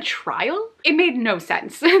go to the trial? It made no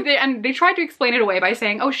sense. And they tried to explain it away by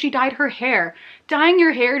saying, oh, she dyed her hair. Dyeing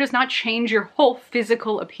your hair does not change your whole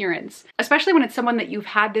physical appearance, especially when it's someone that you've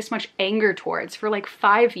had this much anger towards for like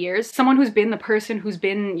 5 years, someone who's been the person who's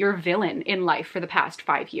been your villain in life for the past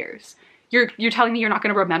 5 years. You're telling me you're not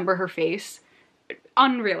gonna remember her face?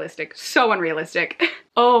 Unrealistic, so unrealistic.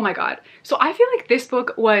 Oh my God. So I feel like this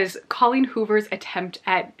book was Colleen Hoover's attempt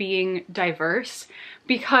at being diverse,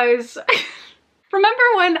 because Remember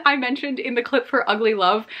when I mentioned in the clip for Ugly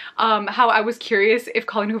Love how I was curious if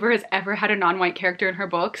Colleen Hoover has ever had a non-white character in her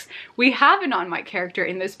books? We have a non-white character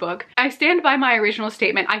in this book. I stand by my original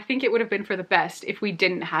statement. I think it would have been for the best if we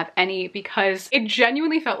didn't have any, because it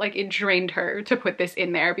genuinely felt like it drained her to put this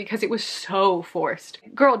in there because it was so forced.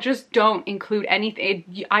 Girl, just don't include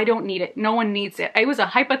anything. I don't need it. No one needs it. It was a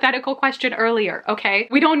hypothetical question earlier, okay?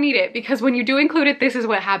 We don't need it because when you do include it, this is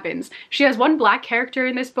what happens. She has one black character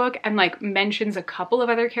in this book and like mentions a couple of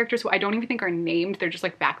other characters who I don't even think are named. They're just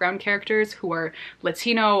like background characters who are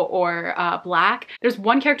Latino or black. There's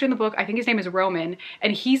one character in the book, I think his name is Roman,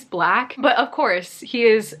 and he's black, but of course he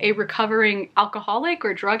is a recovering alcoholic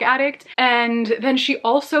or drug addict. And then she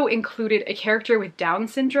also included a character with Down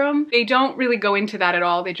syndrome. They don't really go into that at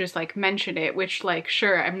all. They just like mention it, which like,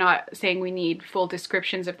 sure, I'm not saying we need full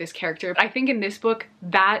descriptions of this character. But I think in this book,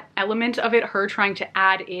 that element of it, her trying to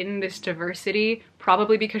add in this diversity,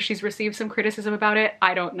 probably because she's received some criticism about it,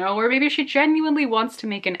 I don't know, or maybe she genuinely wants to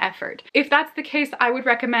make an effort. If that's the case, I would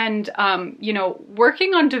recommend, you know,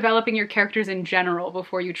 working on developing your characters in general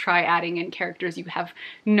before you try adding in characters you have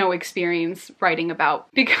no experience writing about,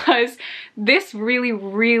 because this really,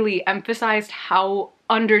 really emphasized how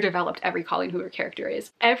underdeveloped every Colleen Hoover character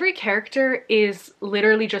is. Every character is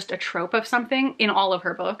literally just a trope of something in all of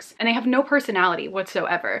her books, and they have no personality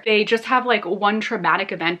whatsoever. They just have like one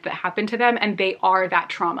traumatic event that happened to them and they are that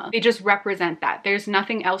trauma. They just represent that. There's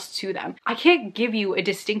nothing else to them. I can't give you a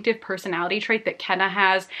distinctive personality trait that Kenna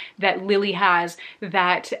has, that Lily has,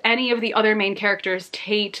 that any of the other main characters,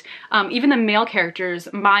 Tate, even the male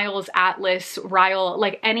characters, Miles, Atlas, Ryle,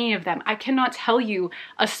 like any of them. I cannot tell you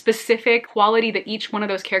a specific quality that each one of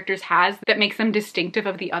those characters has that makes them distinctive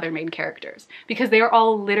of the other main characters, because they are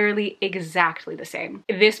all literally exactly the same.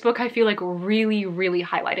 This book, I feel like, really, really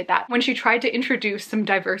highlighted that. When she tried to introduce some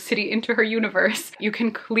diversity into her universe, you can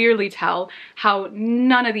clearly tell how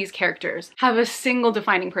none of these characters have a single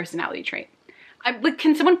defining personality trait. Like,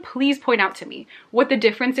 can someone please point out to me what the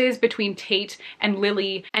difference is between Tate and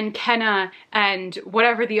Lily and Kenna and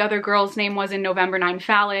whatever the other girl's name was in November 9,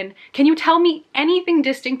 Fallon? Can you tell me anything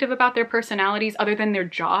distinctive about their personalities other than their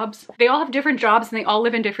jobs? They all have different jobs and they all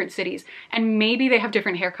live in different cities, and maybe they have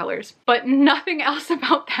different hair colors, but nothing else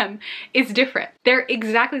about them is different. They're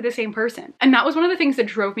exactly the same person. And that was one of the things that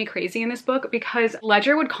drove me crazy in this book, because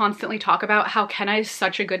Ledger would constantly talk about how Kenna is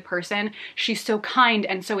such a good person. She's so kind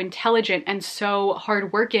and so intelligent and so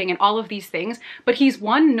hardworking and all of these things, but he's,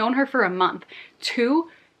 one, known her for a month. Two,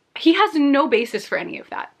 he has no basis for any of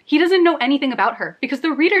that. He doesn't know anything about her because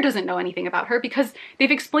the reader doesn't know anything about her because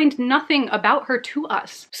they've explained nothing about her to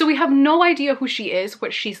us. So we have no idea who she is,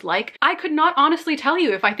 what she's like. I could not honestly tell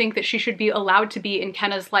you if I think that she should be allowed to be in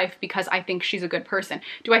Kenna's life because I think she's a good person.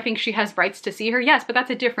 Do I think she has rights to see her? Yes, but that's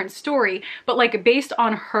a different story. But like, based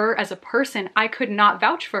on her as a person, I could not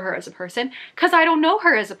vouch for her as a person because I don't know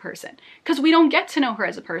her as a person, because we don't get to know her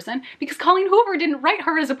as a person, because Colleen Hoover didn't write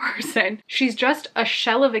her as a person. She's just a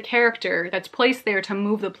shell of a character that's placed there to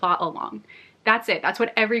move the plot along. That's it. That's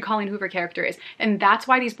what every Colleen Hoover character is. And that's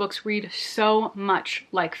why these books read so much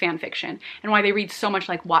like fan fiction, and why they read so much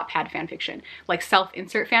like Wattpad fan fiction, like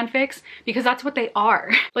self-insert fanfics, because that's what they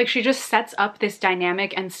are. Like, she just sets up this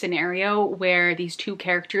dynamic and scenario where these two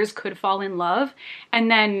characters could fall in love, and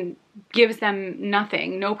then gives them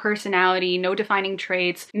nothing, no personality, no defining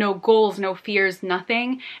traits, no goals, no fears,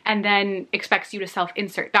 nothing, and then expects you to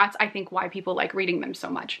self-insert. That's, I think, why people like reading them so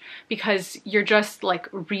much, because you're just like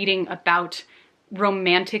reading about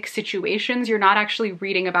romantic situations. You're not actually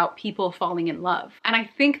reading about people falling in love. And I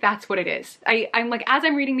think that's what it is. I'm like, as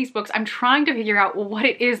I'm reading these books, I'm trying to figure out what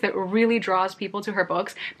it is that really draws people to her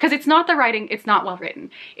books, because it's not the writing, it's not well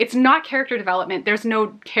written. It's not character development, there's no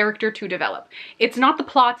character to develop. It's not the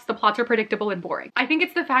plots are predictable and boring. I think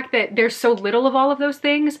it's the fact that there's so little of all of those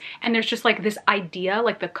things, and there's just like this idea,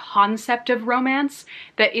 like the concept of romance,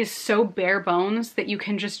 that is so bare bones that you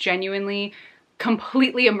can just genuinely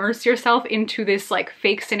completely immerse yourself into this like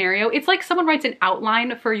fake scenario. It's like someone writes an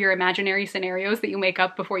outline for your imaginary scenarios that you make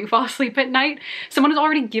up before you fall asleep at night. Someone has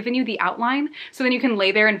already given you the outline, so then you can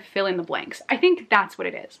lay there and fill in the blanks. I think that's what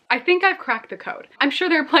it is. I think I've cracked the code. I'm sure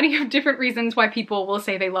there are plenty of different reasons why people will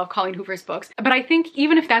say they love Colleen Hoover's books, but I think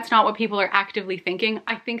even if that's not what people are actively thinking,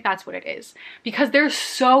 I think that's what it is, because there's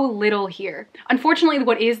so little here. Unfortunately,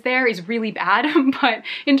 what is there is really bad, but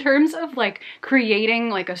in terms of like creating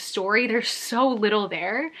like a story, there's so little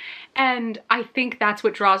there, and I think that's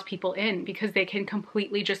what draws people in, because they can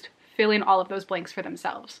completely just fill in all of those blanks for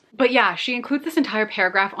themselves. But yeah, she includes this entire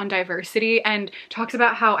paragraph on diversity and talks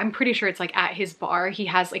about how, I'm pretty sure it's like at his bar, he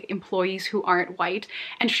has like employees who aren't white,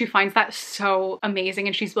 and she finds that so amazing,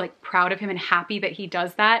 and she's like proud of him and happy that he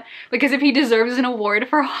does that, because if he deserves an award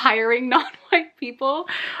for hiring non-white people.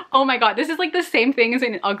 Oh my god, this is like the same thing as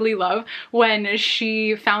in Ugly Love, when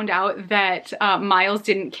she found out that Miles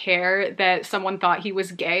didn't care that someone thought he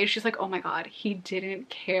was gay. She's like, oh my god, he didn't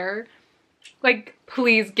care. Like,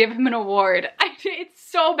 please give him an award. It's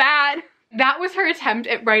so bad. That was her attempt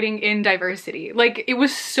at writing in diversity. Like, it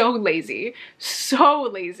was so lazy. So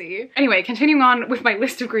lazy. Anyway, continuing on with my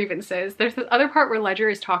list of grievances, there's this other part where Ledger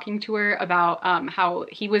is talking to her about how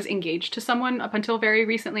he was engaged to someone up until very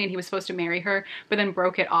recently, and he was supposed to marry her, but then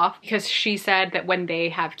broke it off because she said that when they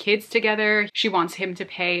have kids together, she wants him to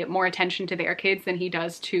pay more attention to their kids than he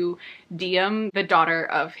does to Diem, the daughter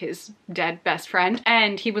of his dead best friend.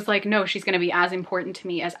 And he was like, no, she's gonna be as important to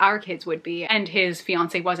me as our kids would be. And his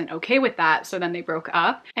fiance wasn't okay with that, so then they broke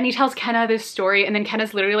up. And he tells Kenna this story, and then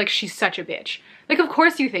Kenna's literally like, she's such a bitch. Like, of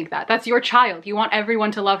course you think that. That's your child. You want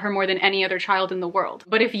everyone to love her more than any other child in the world.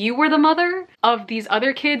 But if you were the mother of these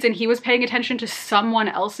other kids and he was paying attention to someone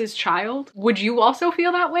else's child, would you also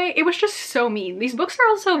feel that way? It was just so mean. These books are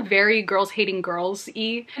also very girls hating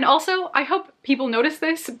girls-y. And also, I hope people notice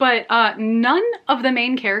this, but none of the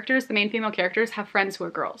main characters, the main female characters, have friends who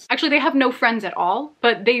are girls. Actually, they have no friends at all,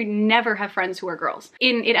 but they never have friends who are girls.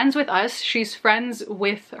 In It Ends With Us, she's friends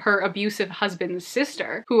with her abusive husband's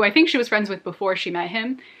sister, who I think she was friends with before she met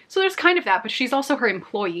him. So there's kind of that, but she's also her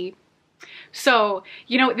employee. So,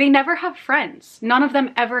 you know, they never have friends. None of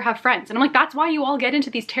them ever have friends. And I'm like, that's why you all get into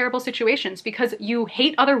these terrible situations, because you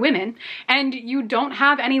hate other women and you don't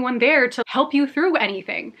have anyone there to help you through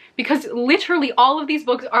anything. Because literally all of these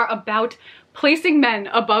books are about placing men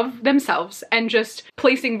above themselves and just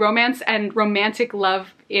placing romance and romantic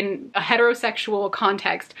love in a heterosexual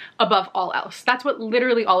context above all else. That's what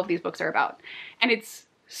literally all of these books are about. And it's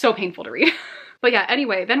so painful to read. But yeah,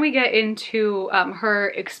 anyway, then we get into her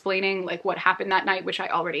explaining like what happened that night, which I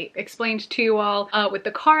already explained to you all, with the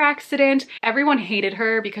car accident. Everyone hated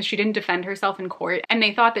her because she didn't defend herself in court, and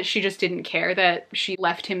they thought that she just didn't care that she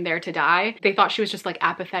left him there to die. They thought she was just like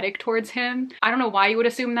apathetic towards him. I don't know why you would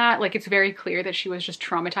assume that. Like, it's very clear that she was just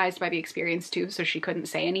traumatized by the experience too, so she couldn't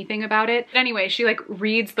say anything about it. But anyway, she like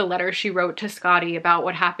reads the letter she wrote to Scotty about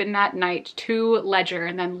what happened that night to Ledger,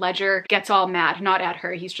 and then Ledger gets all mad, not at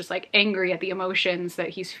her. He's just like angry at the emotions that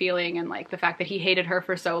he's feeling and like the fact that he hated her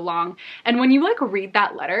for so long. And when you like read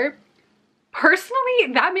that letter,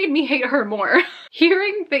 personally, that made me hate her more.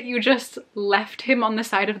 Hearing that you just left him on the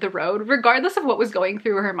side of the road, regardless of what was going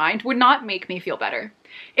through her mind, would not make me feel better.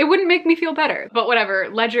 It wouldn't make me feel better. But whatever,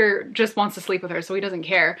 Ledger just wants to sleep with her, so he doesn't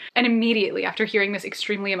care. And immediately after hearing this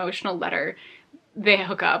extremely emotional letter, they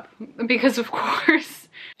hook up, because of course.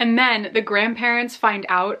 And then the grandparents find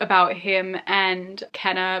out about him and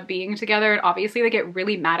Kenna being together, and obviously they get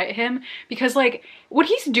really mad at him because like what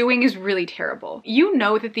he's doing is really terrible. You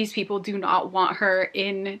know that these people do not want her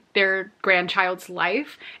in their grandchild's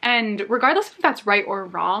life, and regardless if that's right or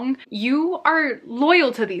wrong, you are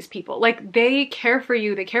loyal to these people. Like, they care for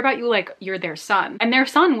you, they care about you like you're their son, and their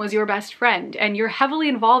son was your best friend, and you're heavily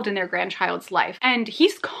involved in their grandchild's life. And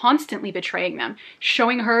he's constantly betraying them,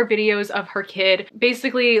 showing her videos of her kid,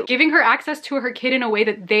 basically giving her access to her kid in a way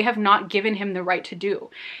that they have not given him the right to do.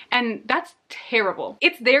 And that's terrible.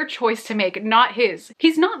 It's their choice to make, not his.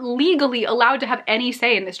 He's not legally allowed to have any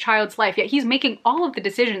say in this child's life, yet he's making all of the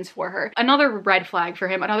decisions for her. Another red flag for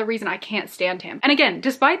him, another reason I can't stand him. And again,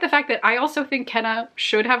 despite the fact that I also think Kenna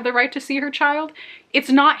should have the right to see her child, it's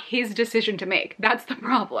not his decision to make. That's the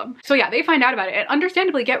problem. So yeah, they find out about it and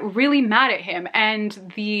understandably get really mad at him,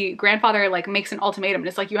 and the grandfather like makes an ultimatum, and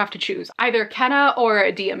it's like, you have to choose either Kenna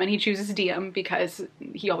or Diem, and he chooses Diem because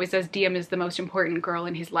he always says Diem is the most important girl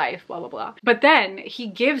in his life, blah blah blah. But then he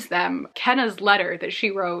gives them Kenna's letter that she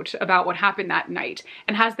wrote about what happened that night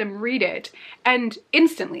and has them read it, and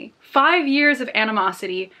instantly 5 years of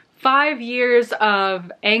animosity, 5 years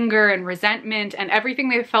of anger and resentment and everything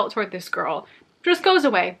they felt toward this girl just goes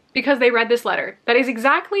away because they read this letter. That is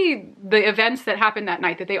exactly the events that happened that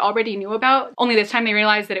night that they already knew about. Only this time they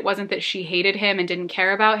realized that it wasn't that she hated him and didn't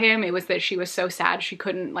care about him. It was that she was so sad she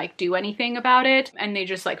couldn't like do anything about it, and they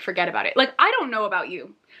just like forget about it. Like, I don't know about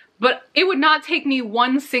you, but it would not take me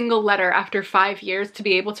one single letter after 5 years to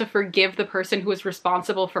be able to forgive the person who was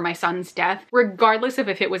responsible for my son's death, regardless of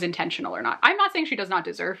if it was intentional or not. I'm not saying she does not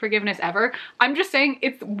deserve forgiveness ever. I'm just saying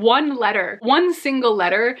it's one letter, one single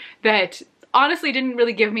letter that honestly didn't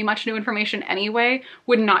really give me much new information anyway,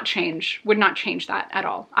 would not change that at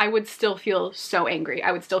all. I would still feel so angry.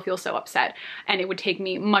 I would still feel so upset, and it would take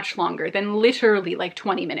me much longer than literally like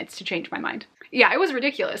 20 minutes to change my mind. Yeah, it was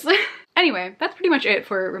ridiculous. Anyway, that's pretty much it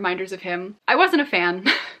for reminders of him. I wasn't a fan.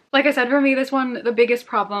 Like I said, for me, this one, the biggest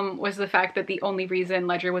problem was the fact that the only reason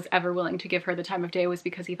Ledger was ever willing to give her the time of day was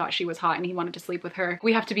because he thought she was hot and he wanted to sleep with her.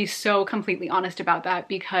 We have to be so completely honest about that,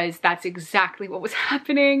 because that's exactly what was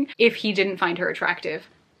happening if he didn't find her attractive.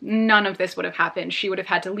 None of this would have happened. She would have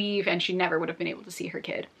had to leave and she never would have been able to see her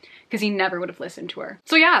kid, because he never would have listened to her.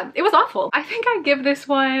 So yeah, it was awful. I think I give this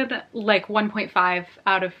one like 1.5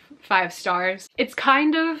 out of 5 stars. It's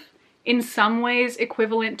kind of, in some ways,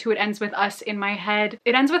 equivalent to It Ends With Us in my head.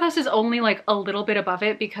 It Ends With Us is only like a little bit above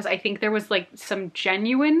it because I think there was like some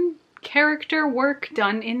genuine character work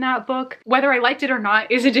done in that book. Whether I liked it or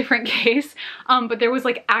not is a different case, but there was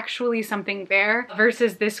like actually something there,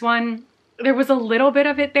 versus this one, there was a little bit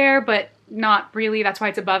of it there, but not really. That's why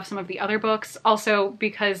it's above some of the other books. Also,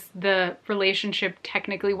 because the relationship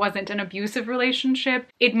technically wasn't an abusive relationship,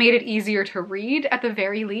 it made it easier to read at the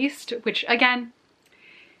very least, which again,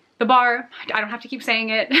 the bar, I don't have to keep saying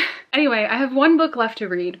it. Anyway, I have one book left to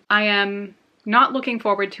read. I am not looking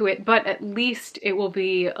forward to it, but at least it will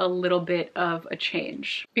be a little bit of a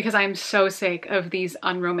change, because I am so sick of these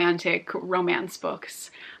unromantic romance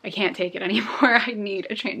books. I can't take it anymore. I need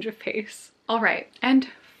a change of pace. All right, and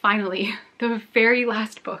finally, the very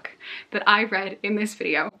last book that I read in this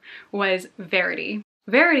video was Verity.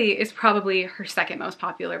 Verity is probably her second most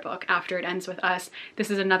popular book after It Ends With Us.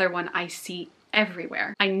 This is another one I see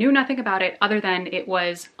everywhere. I knew nothing about it other than it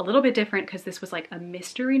was a little bit different because this was like a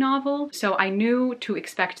mystery novel. So I knew to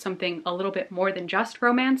expect something a little bit more than just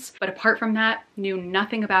romance. But apart from that, knew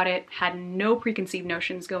nothing about it, had no preconceived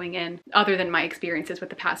notions going in other than my experiences with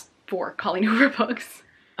the past 4 Colleen Hoover books.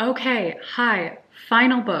 Okay, hi,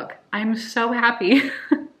 final book. I'm so happy.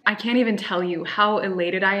 I can't even tell you how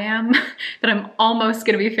elated I am that I'm almost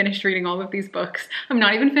gonna be finished reading all of these books. I'm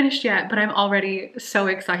not even finished yet, but I'm already so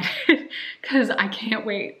excited because I can't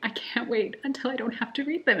wait. I can't wait until I don't have to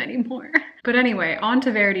read them anymore. But anyway, on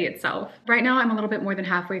to Verity itself. Right now, I'm a little bit more than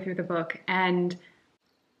halfway through the book, and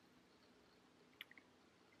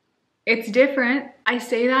it's different. I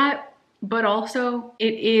say that, but also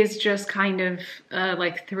it is just kind of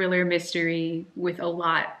like thriller mystery with a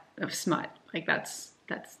lot of smut. Like that's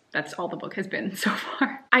all the book has been so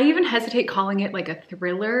far. I even hesitate calling it like a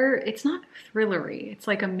thriller. It's not thrillery. It's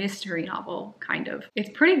like a mystery novel, kind of. It's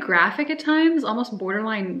pretty graphic at times, almost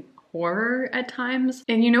borderline horror at times.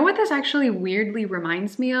 And you know what this actually weirdly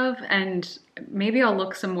reminds me of? And maybe I'll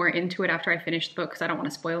look some more into it after I finish the book because I don't want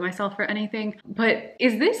to spoil myself for anything. But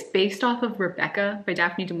is this based off of Rebecca by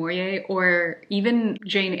Daphne du Maurier, or even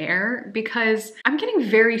Jane Eyre? Because I'm getting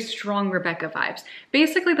very strong Rebecca vibes.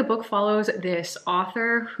 Basically, the book follows this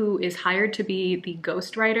author who is hired to be the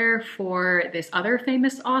ghostwriter for this other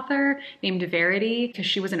famous author named Verity, because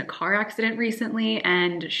she was in a car accident recently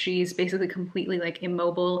and she's basically completely like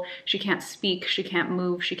immobile. She can't speak, she can't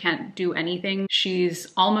move, she can't do anything. She's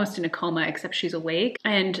almost in a coma, except she's awake.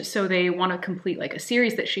 And so they want to complete like a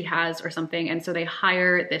series that she has or something. And so they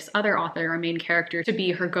hire this other author, our main character, to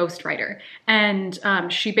be her ghostwriter. And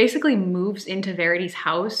she basically moves into Verity's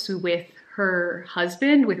house with her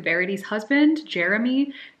husband, with Verity's husband,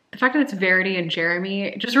 Jeremy. The fact that it's Verity and Jeremy,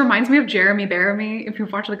 it just reminds me of Jeremy Bearimy. If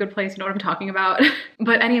you've watched The Good Place, you know what I'm talking about.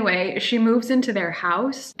 But anyway, she moves into their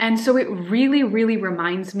house. And so it really, really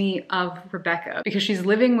reminds me of Rebecca, because she's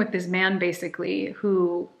living with this man basically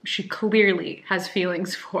who she clearly has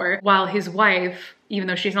feelings for, while his wife, even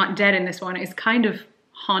though she's not dead in this one, is kind of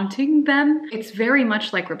haunting them. It's very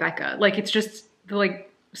much like Rebecca. Like, it's just the like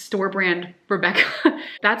store brand Rebecca.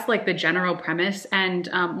 That's like the general premise. And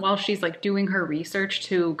while she's like doing her research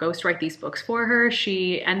to ghostwrite these books for her,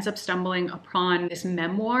 she ends up stumbling upon this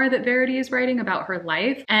memoir that Verity is writing about her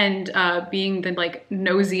life, and being the like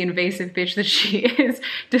nosy invasive bitch that she is,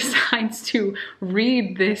 decides to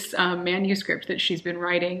read this manuscript that she's been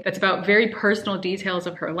writing that's about very personal details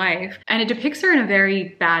of her life. And it depicts her in a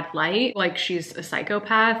very bad light, like she's a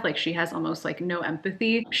psychopath, like she has almost like no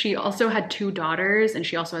empathy. She also had 2 daughters and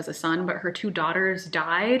she also has a son, but her 2 daughters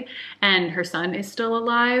died and her son is still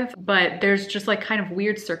alive. But there's just like kind of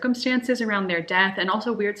weird circumstances around their death, and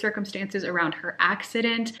also weird circumstances around her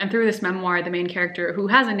accident. And through this memoir, the main character, who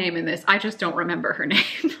has a name in this, I just don't remember her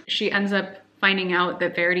name, she ends up finding out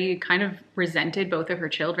that Verity kind of resented both of her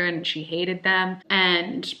children. She hated them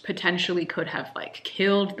and potentially could have like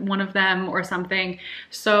killed one of them or something.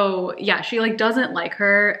 So yeah, she like doesn't like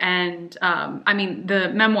her. And I mean, the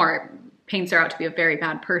memoir paints her out to be a very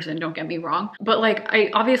bad person, don't get me wrong. But like,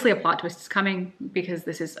 obviously a plot twist is coming because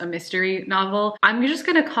this is a mystery novel. I'm just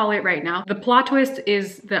gonna call it right now. The plot twist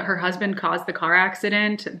is that her husband caused the car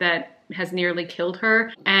accident that has nearly killed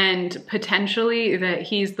her, and potentially that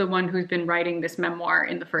he's the one who's been writing this memoir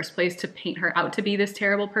in the first place to paint her out to be this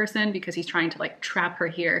terrible person because he's trying to like trap her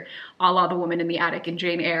here, a la the woman in the attic in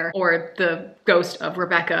Jane Eyre, or the ghost of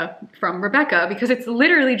Rebecca from Rebecca, because it's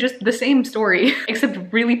literally just the same story except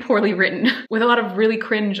really poorly written with a lot of really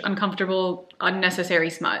cringe, uncomfortable, unnecessary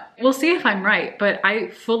smut. We'll see if I'm right, but I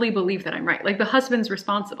fully believe that I'm right. Like, the husband's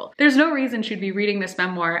responsible. There's no reason she'd be reading this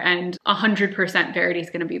memoir and 100% Verity's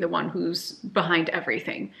gonna be the one who's behind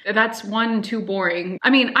everything. That's one, too boring.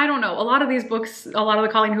 I mean, I don't know. A lot of these books, a lot of the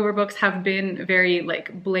Colleen Hoover books have been very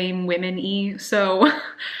like blame women-y, so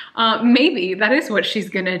maybe that is what she's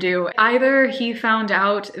gonna do. Either he found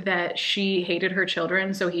out that she hated her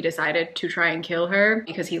children, so he decided to try and kill her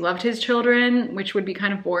because he loved his children, which would be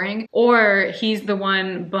kind of boring, or he's the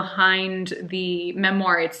one behind the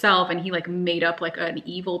memoir itself and he like made up like an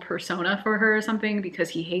evil persona for her or something because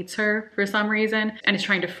he hates her for some reason and is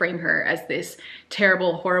trying to frame her as this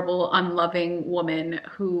terrible, horrible, unloving woman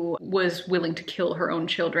who was willing to kill her own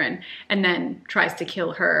children and then tries to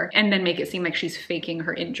kill her and then make it seem like she's faking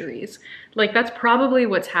her injuries. Like, that's probably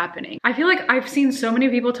what's happening. I feel like I've seen so many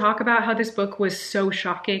people talk about how this book was so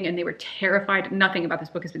shocking and they were terrified. Nothing about this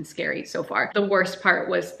book has been scary so far. The worst part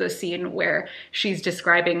was the scene where she's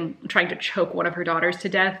describing trying to choke one of her daughters to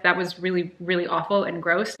death. That was really, really awful and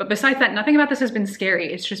gross. But besides that, nothing about this has been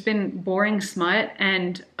scary. It's just been boring smut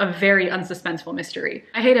and a very unsuspenseful mystery.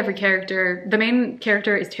 I hate every character. The main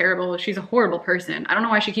character is terrible. She's a horrible person. I don't know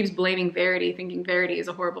why she keeps blaming Verity, thinking Verity is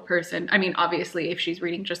a horrible person. I mean, obviously, if she's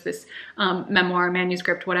reading just this memoir,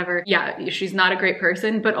 manuscript, whatever, yeah, she's not a great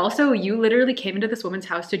person, but also you literally came into this woman's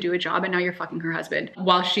house to do a job and now you're fucking her husband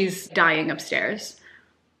while she's dying upstairs.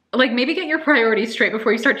 Like, maybe get your priorities straight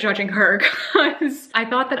before you start judging her, because I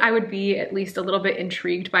thought that I would be at least a little bit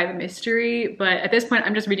intrigued by the mystery, but at this point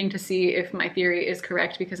I'm just reading to see if my theory is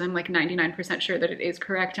correct because I'm like 99% sure that it is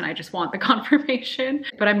correct and I just want the confirmation,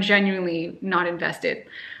 but I'm genuinely not invested.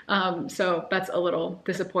 So that's a little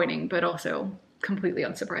disappointing, but also completely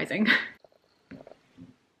unsurprising.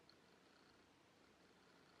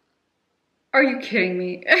 Are you kidding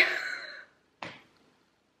me?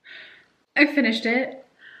 I finished it.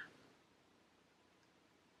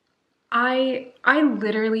 I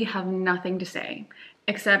literally have nothing to say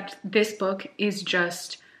except this book is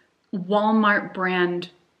just Walmart brand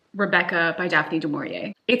Rebecca by Daphne du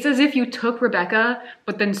Maurier. It's as if you took Rebecca,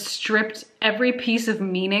 but then stripped every piece of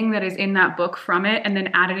meaning that is in that book from it and then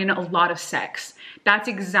added in a lot of sex. That's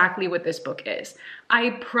exactly what this book is.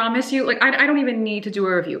 I promise you, like, I don't even need to do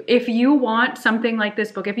a review. If you want something like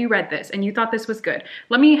this book, if you read this and you thought this was good,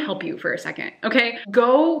 let me help you for a second, okay?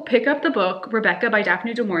 Go pick up the book, Rebecca by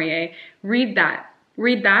Daphne du Maurier, read that.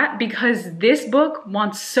 Read that because this book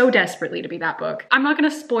wants so desperately to be that book. I'm not gonna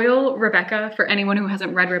spoil Rebecca for anyone who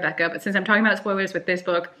hasn't read Rebecca, but since I'm talking about spoilers with this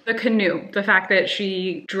book, the canoe, the fact that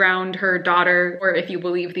she drowned her daughter, or if you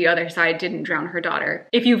believe the other side didn't drown her daughter.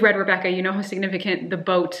 If you've read Rebecca, you know how significant the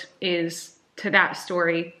boat is to that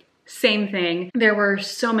story. Same thing. There were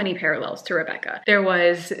so many parallels to Rebecca. There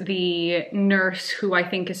was the nurse who I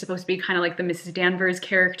think is supposed to be kind of like the Mrs. Danvers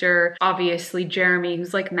character. Obviously Jeremy,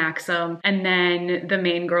 who's like Maxim. And then the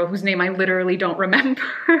main girl whose name I literally don't remember.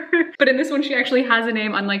 But in this one, she actually has a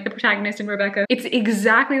name, unlike the protagonist in Rebecca. It's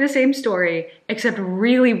exactly the same story, except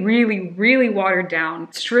really, really, really watered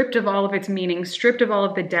down, stripped of all of its meaning, stripped of all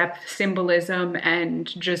of the depth, symbolism, and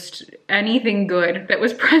just anything good that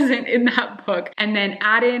was present in that book. And then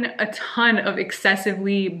add in a ton of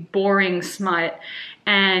excessively boring smut,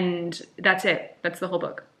 and that's it. That's the whole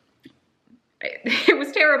book. It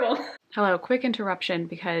was terrible. Hello, quick interruption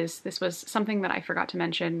because this was something that I forgot to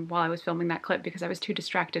mention while I was filming that clip because I was too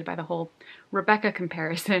distracted by the whole Rebecca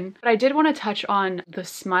comparison. But I did want to touch on the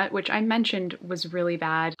smut, which I mentioned was really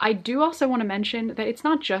bad. I do also want to mention that it's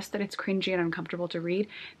not just that it's cringy and uncomfortable to read.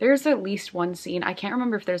 There's at least one scene, I can't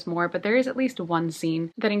remember if there's more, but there is at least one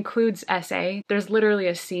scene that includes SA. There's literally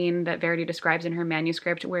a scene that Verity describes in her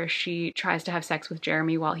manuscript where she tries to have sex with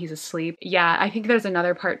Jeremy while he's asleep. Yeah, I think there's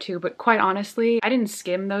another part too, but quite honestly, I didn't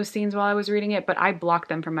skim those scenes while I was reading it, but I blocked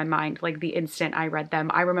them from my mind like the instant I read them.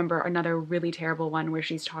 I remember another really terrible one where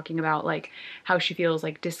she's talking about like how she feels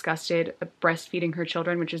like disgusted breastfeeding her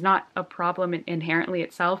children, which is not a problem inherently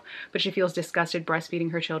itself, but she feels disgusted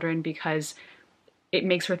breastfeeding her children because it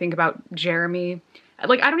makes her think about Jeremy.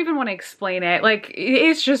 Like, I don't even want to explain it. Like,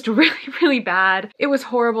 it's just really, really bad. It was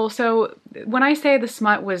horrible. So when I say the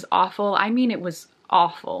smut was awful, I mean it was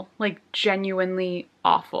awful, like genuinely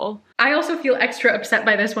awful. I also feel extra upset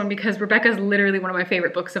by this one because Rebecca is literally one of my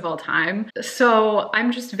favorite books of all time. So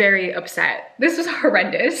I'm just very upset. This was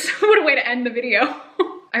horrendous. What a way to end the video.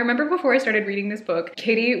 I remember before I started reading this book,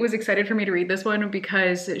 Katie was excited for me to read this one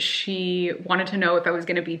because she wanted to know if I was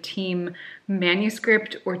gonna be team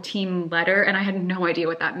manuscript or team letter, and I had no idea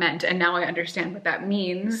what that meant, and now I understand what that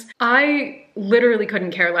means. I literally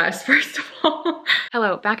couldn't care less, first of all.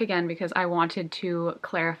 Hello, back again because I wanted to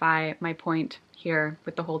clarify my point here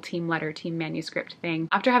with the whole team letter, team manuscript thing.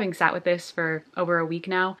 After having sat with this for over a week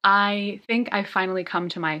now, I think I've finally come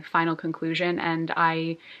to my final conclusion, and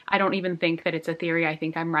I don't even think that it's a theory. I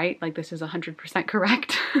think I'm right. Like, this is 100%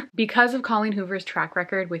 correct. Because of Colleen Hoover's track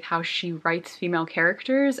record with how she writes female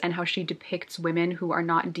characters and how she depicts women who are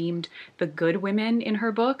not deemed the good women in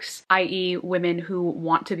her books, i.e. women who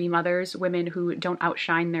want to be mothers, women who don't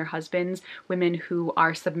outshine their husbands, women who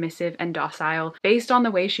are submissive and docile. Based on the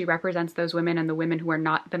way she represents those women and the women who are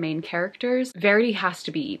not the main characters, Verity has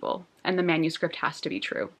to be evil and the manuscript has to be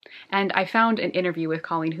true. And I found an interview with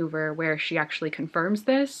Colleen Hoover where she actually confirms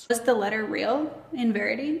this. Was the letter real in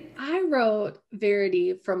Verity? I wrote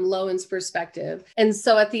Verity from Lowen's perspective. And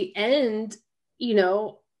so at the end, you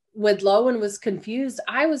know, when Lowen was confused,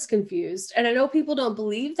 I was confused. And I know people don't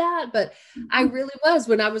believe that, but I really was.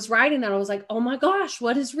 When I was writing that, I was like, oh my gosh,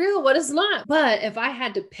 what is real? What is not? But if I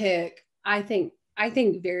had to pick, I think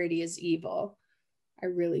Verity is evil. I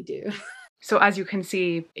really do. So as you can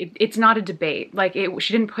see, it's not a debate. Like,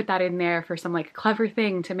 she didn't put that in there for some like clever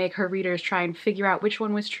thing to make her readers try and figure out which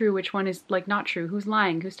one was true, which one is like not true, who's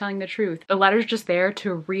lying, who's telling the truth. The letter's just there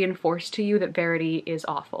to reinforce to you that Verity is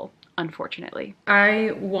awful. Unfortunately.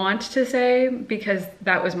 I want to say, because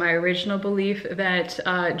that was my original belief, that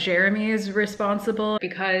Jeremy is responsible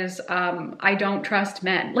because I don't trust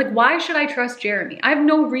men. Like, why should I trust Jeremy? I have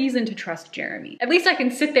no reason to trust Jeremy. At least I can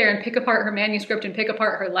sit there and pick apart her manuscript and pick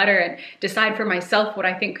apart her letter and decide for myself what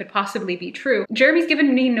I think could possibly be true. Jeremy's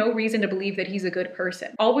given me no reason to believe that he's a good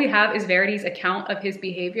person. All we have is Verity's account of his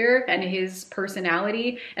behavior and his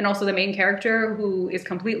personality, and also the main character, who is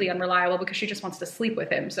completely unreliable because she just wants to sleep with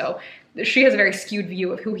him. So she has a very skewed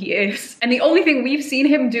view of who he is. And the only thing we've seen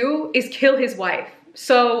him do is kill his wife.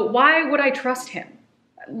 So why would I trust him?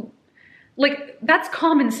 Like, that's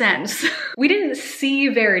common sense. We didn't see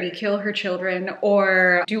Verity kill her children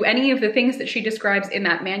or do any of the things that she describes in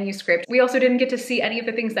that manuscript. We also didn't get to see any of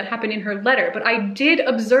the things that happen in her letter, but I did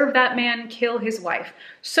observe that man kill his wife.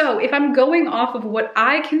 So if I'm going off of what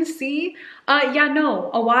I can see, yeah,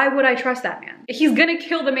 no, why would I trust that man? He's gonna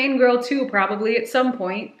kill the main girl too, probably at some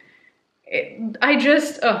point.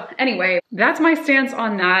 Anyway, that's my stance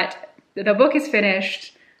on that. The book is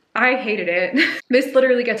finished. I hated it. This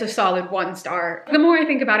literally gets a solid 1 star. The more I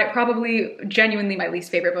think about it, probably genuinely my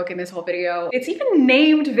least favorite book in this whole video. It's even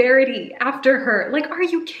named Verity after her. Like, are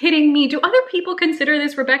you kidding me? Do other people consider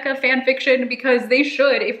this Rebecca fan fiction? Because they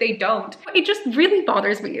should if they don't. It just really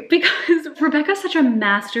bothers me because Rebecca's such a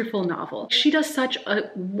masterful novel. She does such a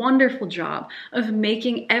wonderful job of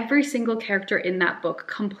making every single character in that book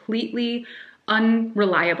completely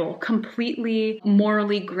unreliable, completely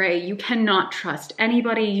morally gray. You cannot trust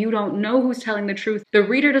anybody. You don't know who's telling the truth. The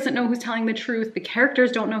reader doesn't know who's telling the truth. The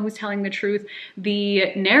characters don't know who's telling the truth.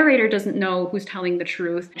 The narrator doesn't know who's telling the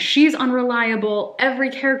truth. She's unreliable. Every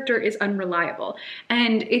character is unreliable.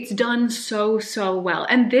 And it's done so, so well.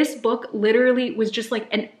 And this book literally was just like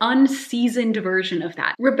an unseasoned version of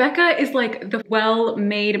that. Rebecca is like the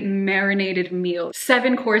well-made marinated meal.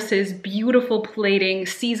 7 courses, beautiful plating,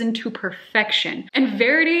 seasoned to perfection. And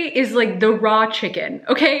Verity is like the raw chicken,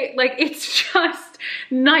 okay? Like, it's just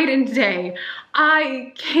night and day.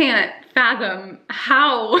 I can't fathom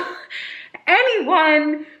how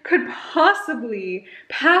anyone could possibly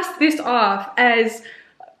pass this off as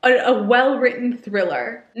a well-written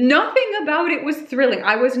thriller. Nothing about it was thrilling.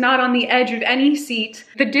 I was not on the edge of any seat.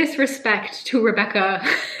 The disrespect to Rebecca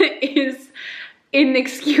is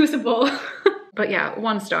inexcusable. But yeah,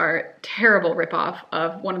 1 star, terrible ripoff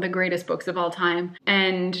of one of the greatest books of all time.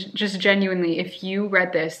 And just genuinely, if you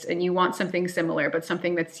read this and you want something similar, but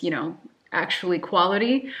something that's, you know, actually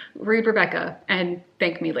quality, read Rebecca and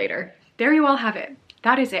thank me later. There you all have it.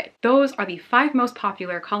 That is it. Those are the 5 most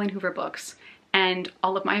popular Colleen Hoover books and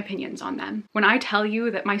all of my opinions on them. When I tell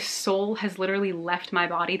you that my soul has literally left my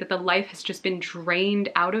body, that the life has just been drained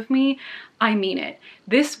out of me, I mean it.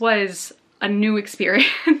 This was a new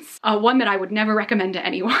experience, one that I would never recommend to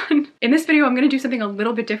anyone. In this video, I'm gonna do something a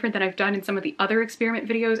little bit different than I've done in some of the other experiment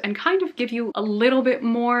videos and kind of give you a little bit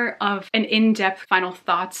more of an in-depth final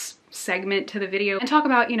thoughts segment to the video and talk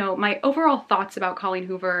about, you know, my overall thoughts about Colleen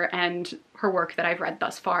Hoover and her work that I've read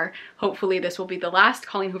thus far. Hopefully this will be the last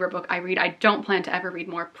Colleen Hoover book I read. I don't plan to ever read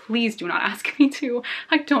more. Please do not ask me to.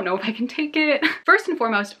 I don't know if I can take it. First and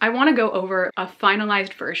foremost, I want to go over a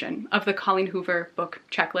finalized version of the Colleen Hoover book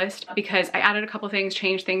checklist because I added a couple things,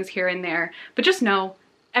 changed things here and there, but just know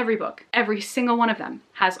every book, every single one of them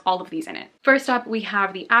has all of these in it. First up, we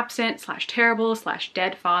have the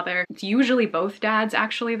absent/terrible/dead father. It's usually both dads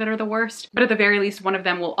actually that are the worst, but at the very least, one of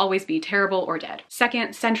them will always be terrible or dead.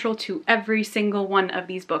 Second, central to every single one of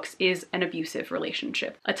these books is an abusive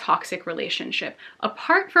relationship, a toxic relationship.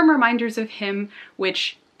 Apart from reminders of him,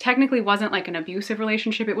 which technically wasn't like an abusive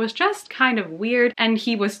relationship, it was just kind of weird, and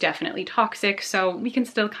he was definitely toxic, so we can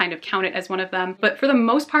still kind of count it as one of them. But for the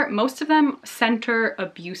most part, most of them center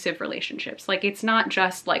abusive relationships. Like, it's not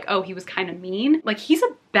just like, oh, he was kind of mean. Like, he's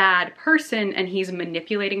a bad person and he's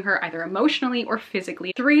manipulating her either emotionally or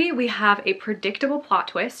physically. 3, we have a predictable plot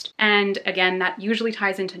twist, and again, that usually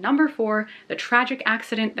ties into number 4, the tragic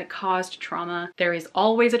accident that caused trauma. There is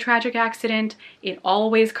always a tragic accident. It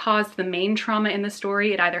always caused the main trauma in the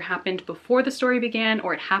story. It either happened before the story began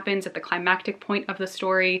or it happens at the climactic point of the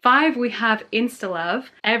story. 5, we have insta-love.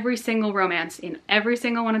 Every single romance in every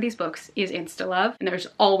single one of these books is insta-love, and there's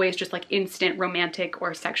always just like instant romantic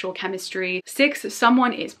or sexual chemistry. 6,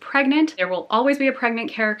 someone is pregnant. There will always be a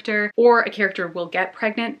pregnant character, or a character will get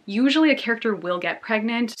pregnant. Usually a character will get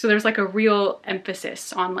pregnant, so there's like a real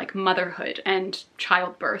emphasis on like motherhood and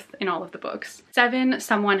childbirth in all of the books. 7,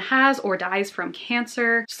 someone has or dies from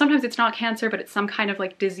cancer. Sometimes it's not cancer, but it's some kind of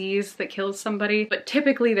like disease that kills somebody, but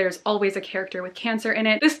typically there's always a character with cancer in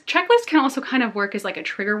it. This checklist can also kind of work as like a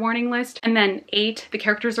trigger warning list. And then 8, the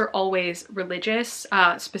characters are always religious,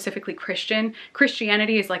 specifically Christian.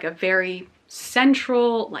 Christianity is like a very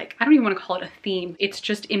central, like, I don't even want to call it a theme. It's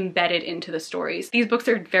just embedded into the stories. These books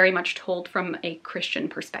are very much told from a Christian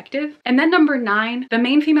perspective. And then number 9, the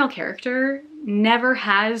main female character never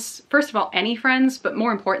has, first of all, any friends, but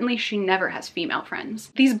more importantly, she never has female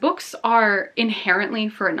friends. These books are inherently,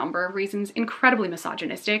 for a number of reasons, incredibly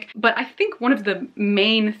misogynistic, but I think one of the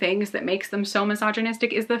main things that makes them so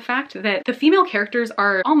misogynistic is the fact that the female characters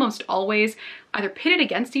are almost always either pitted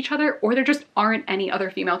against each other or there just aren't any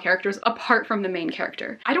other female characters apart from the main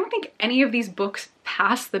character. I don't think any of these books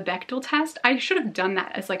pass the Bechdel test. I should have done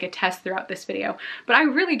that as like a test throughout this video, but I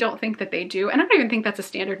really don't think that they do. And I don't even think that's a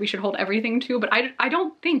standard we should hold everything to, but I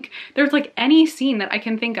don't think there's like any scene that I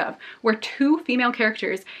can think of where 2 female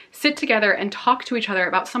characters sit together and talk to each other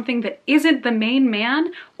about something that isn't the main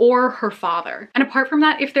man or her father. And apart from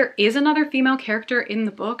that, if there is another female character in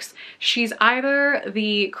the books, she's either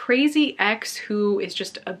the crazy ex who is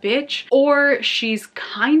just a bitch, or she's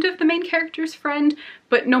kind of the main character's friend,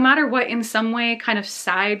 but no matter what, in some way kind of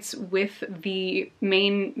sides with the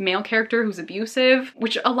main male character who's abusive,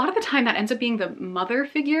 which a lot of the time that ends up being the mother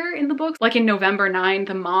figure in the books. Like in November 9,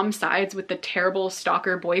 the mom sides with the terrible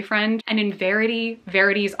stalker boyfriend. And in Verity,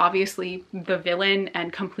 Verity is obviously the villain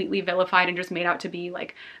and completely vilified and just made out to be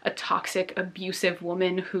like a toxic, abusive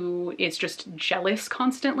woman who is just jealous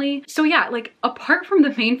constantly. So yeah, like apart from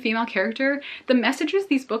the main female character, the messages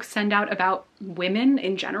these books send out about women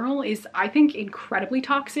in general is, I think, incredibly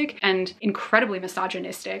toxic and incredibly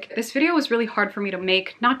misogynistic. This video was really hard for me to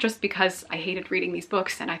make, not just because I hated reading these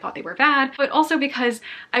books and I thought they were bad, but also because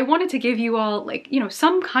I wanted to give you all like, you know,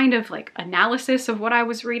 some kind of like analysis of what I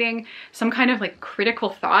was reading, some kind of like critical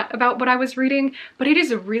thought about what I was reading, but it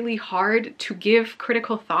is really hard to give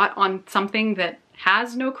critical thought on something that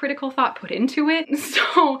has no critical thought put into it.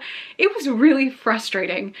 So it was really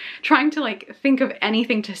frustrating trying to like think of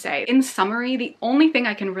anything to say. In summary, the only thing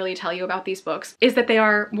I can really tell you about these books is that they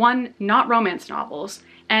are, 1, not romance novels,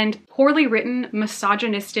 and poorly written,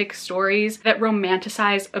 misogynistic stories that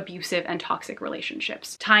romanticize abusive and toxic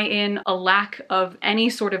relationships. Tie in a lack of any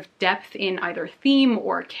sort of depth in either theme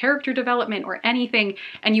or character development or anything,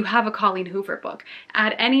 and you have a Colleen Hoover book.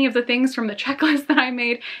 Add any of the things from the checklist that I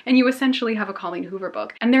made, and you essentially have a Colleen Hoover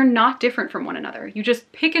book. And they're not different from one another. You just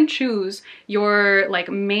pick and choose your like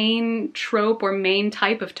main trope or main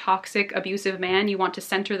type of toxic, abusive man you want to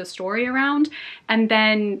center the story around, and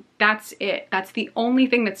then that's it. That's the only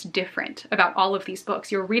thing that's different about all of these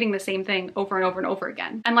books. You're reading the same thing over and over and over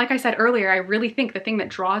again. And like I said earlier, I really think the thing that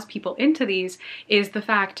draws people into these is the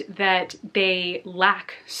fact that they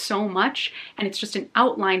lack so much, and it's just an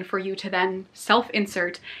outline for you to then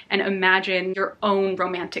self-insert and imagine your own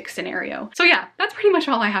romantic scenario. So yeah, that's pretty much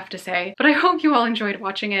all I have to say, but I hope you all enjoyed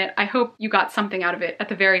watching it. I hope you got something out of it at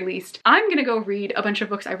the very least. I'm gonna go read a bunch of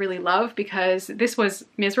books I really love because this was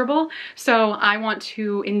miserable, so I want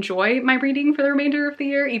to enjoy enjoy my reading for the remainder of the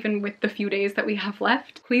year, even with the few days that we have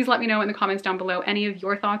left. Please let me know in the comments down below any of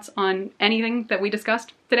your thoughts on anything that we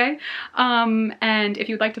discussed today. And if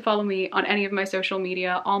you'd like to follow me on any of my social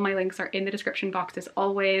media, all my links are in the description box as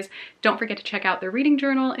always. Don't forget to check out the reading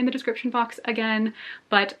journal in the description box again.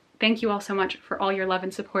 But thank you all so much for all your love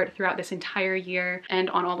and support throughout this entire year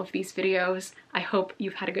and on all of these videos. I hope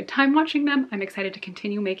you've had a good time watching them. I'm excited to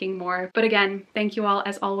continue making more. But again, thank you all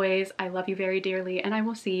as always. I love you very dearly, and I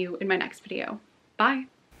will see you in my next video. Bye!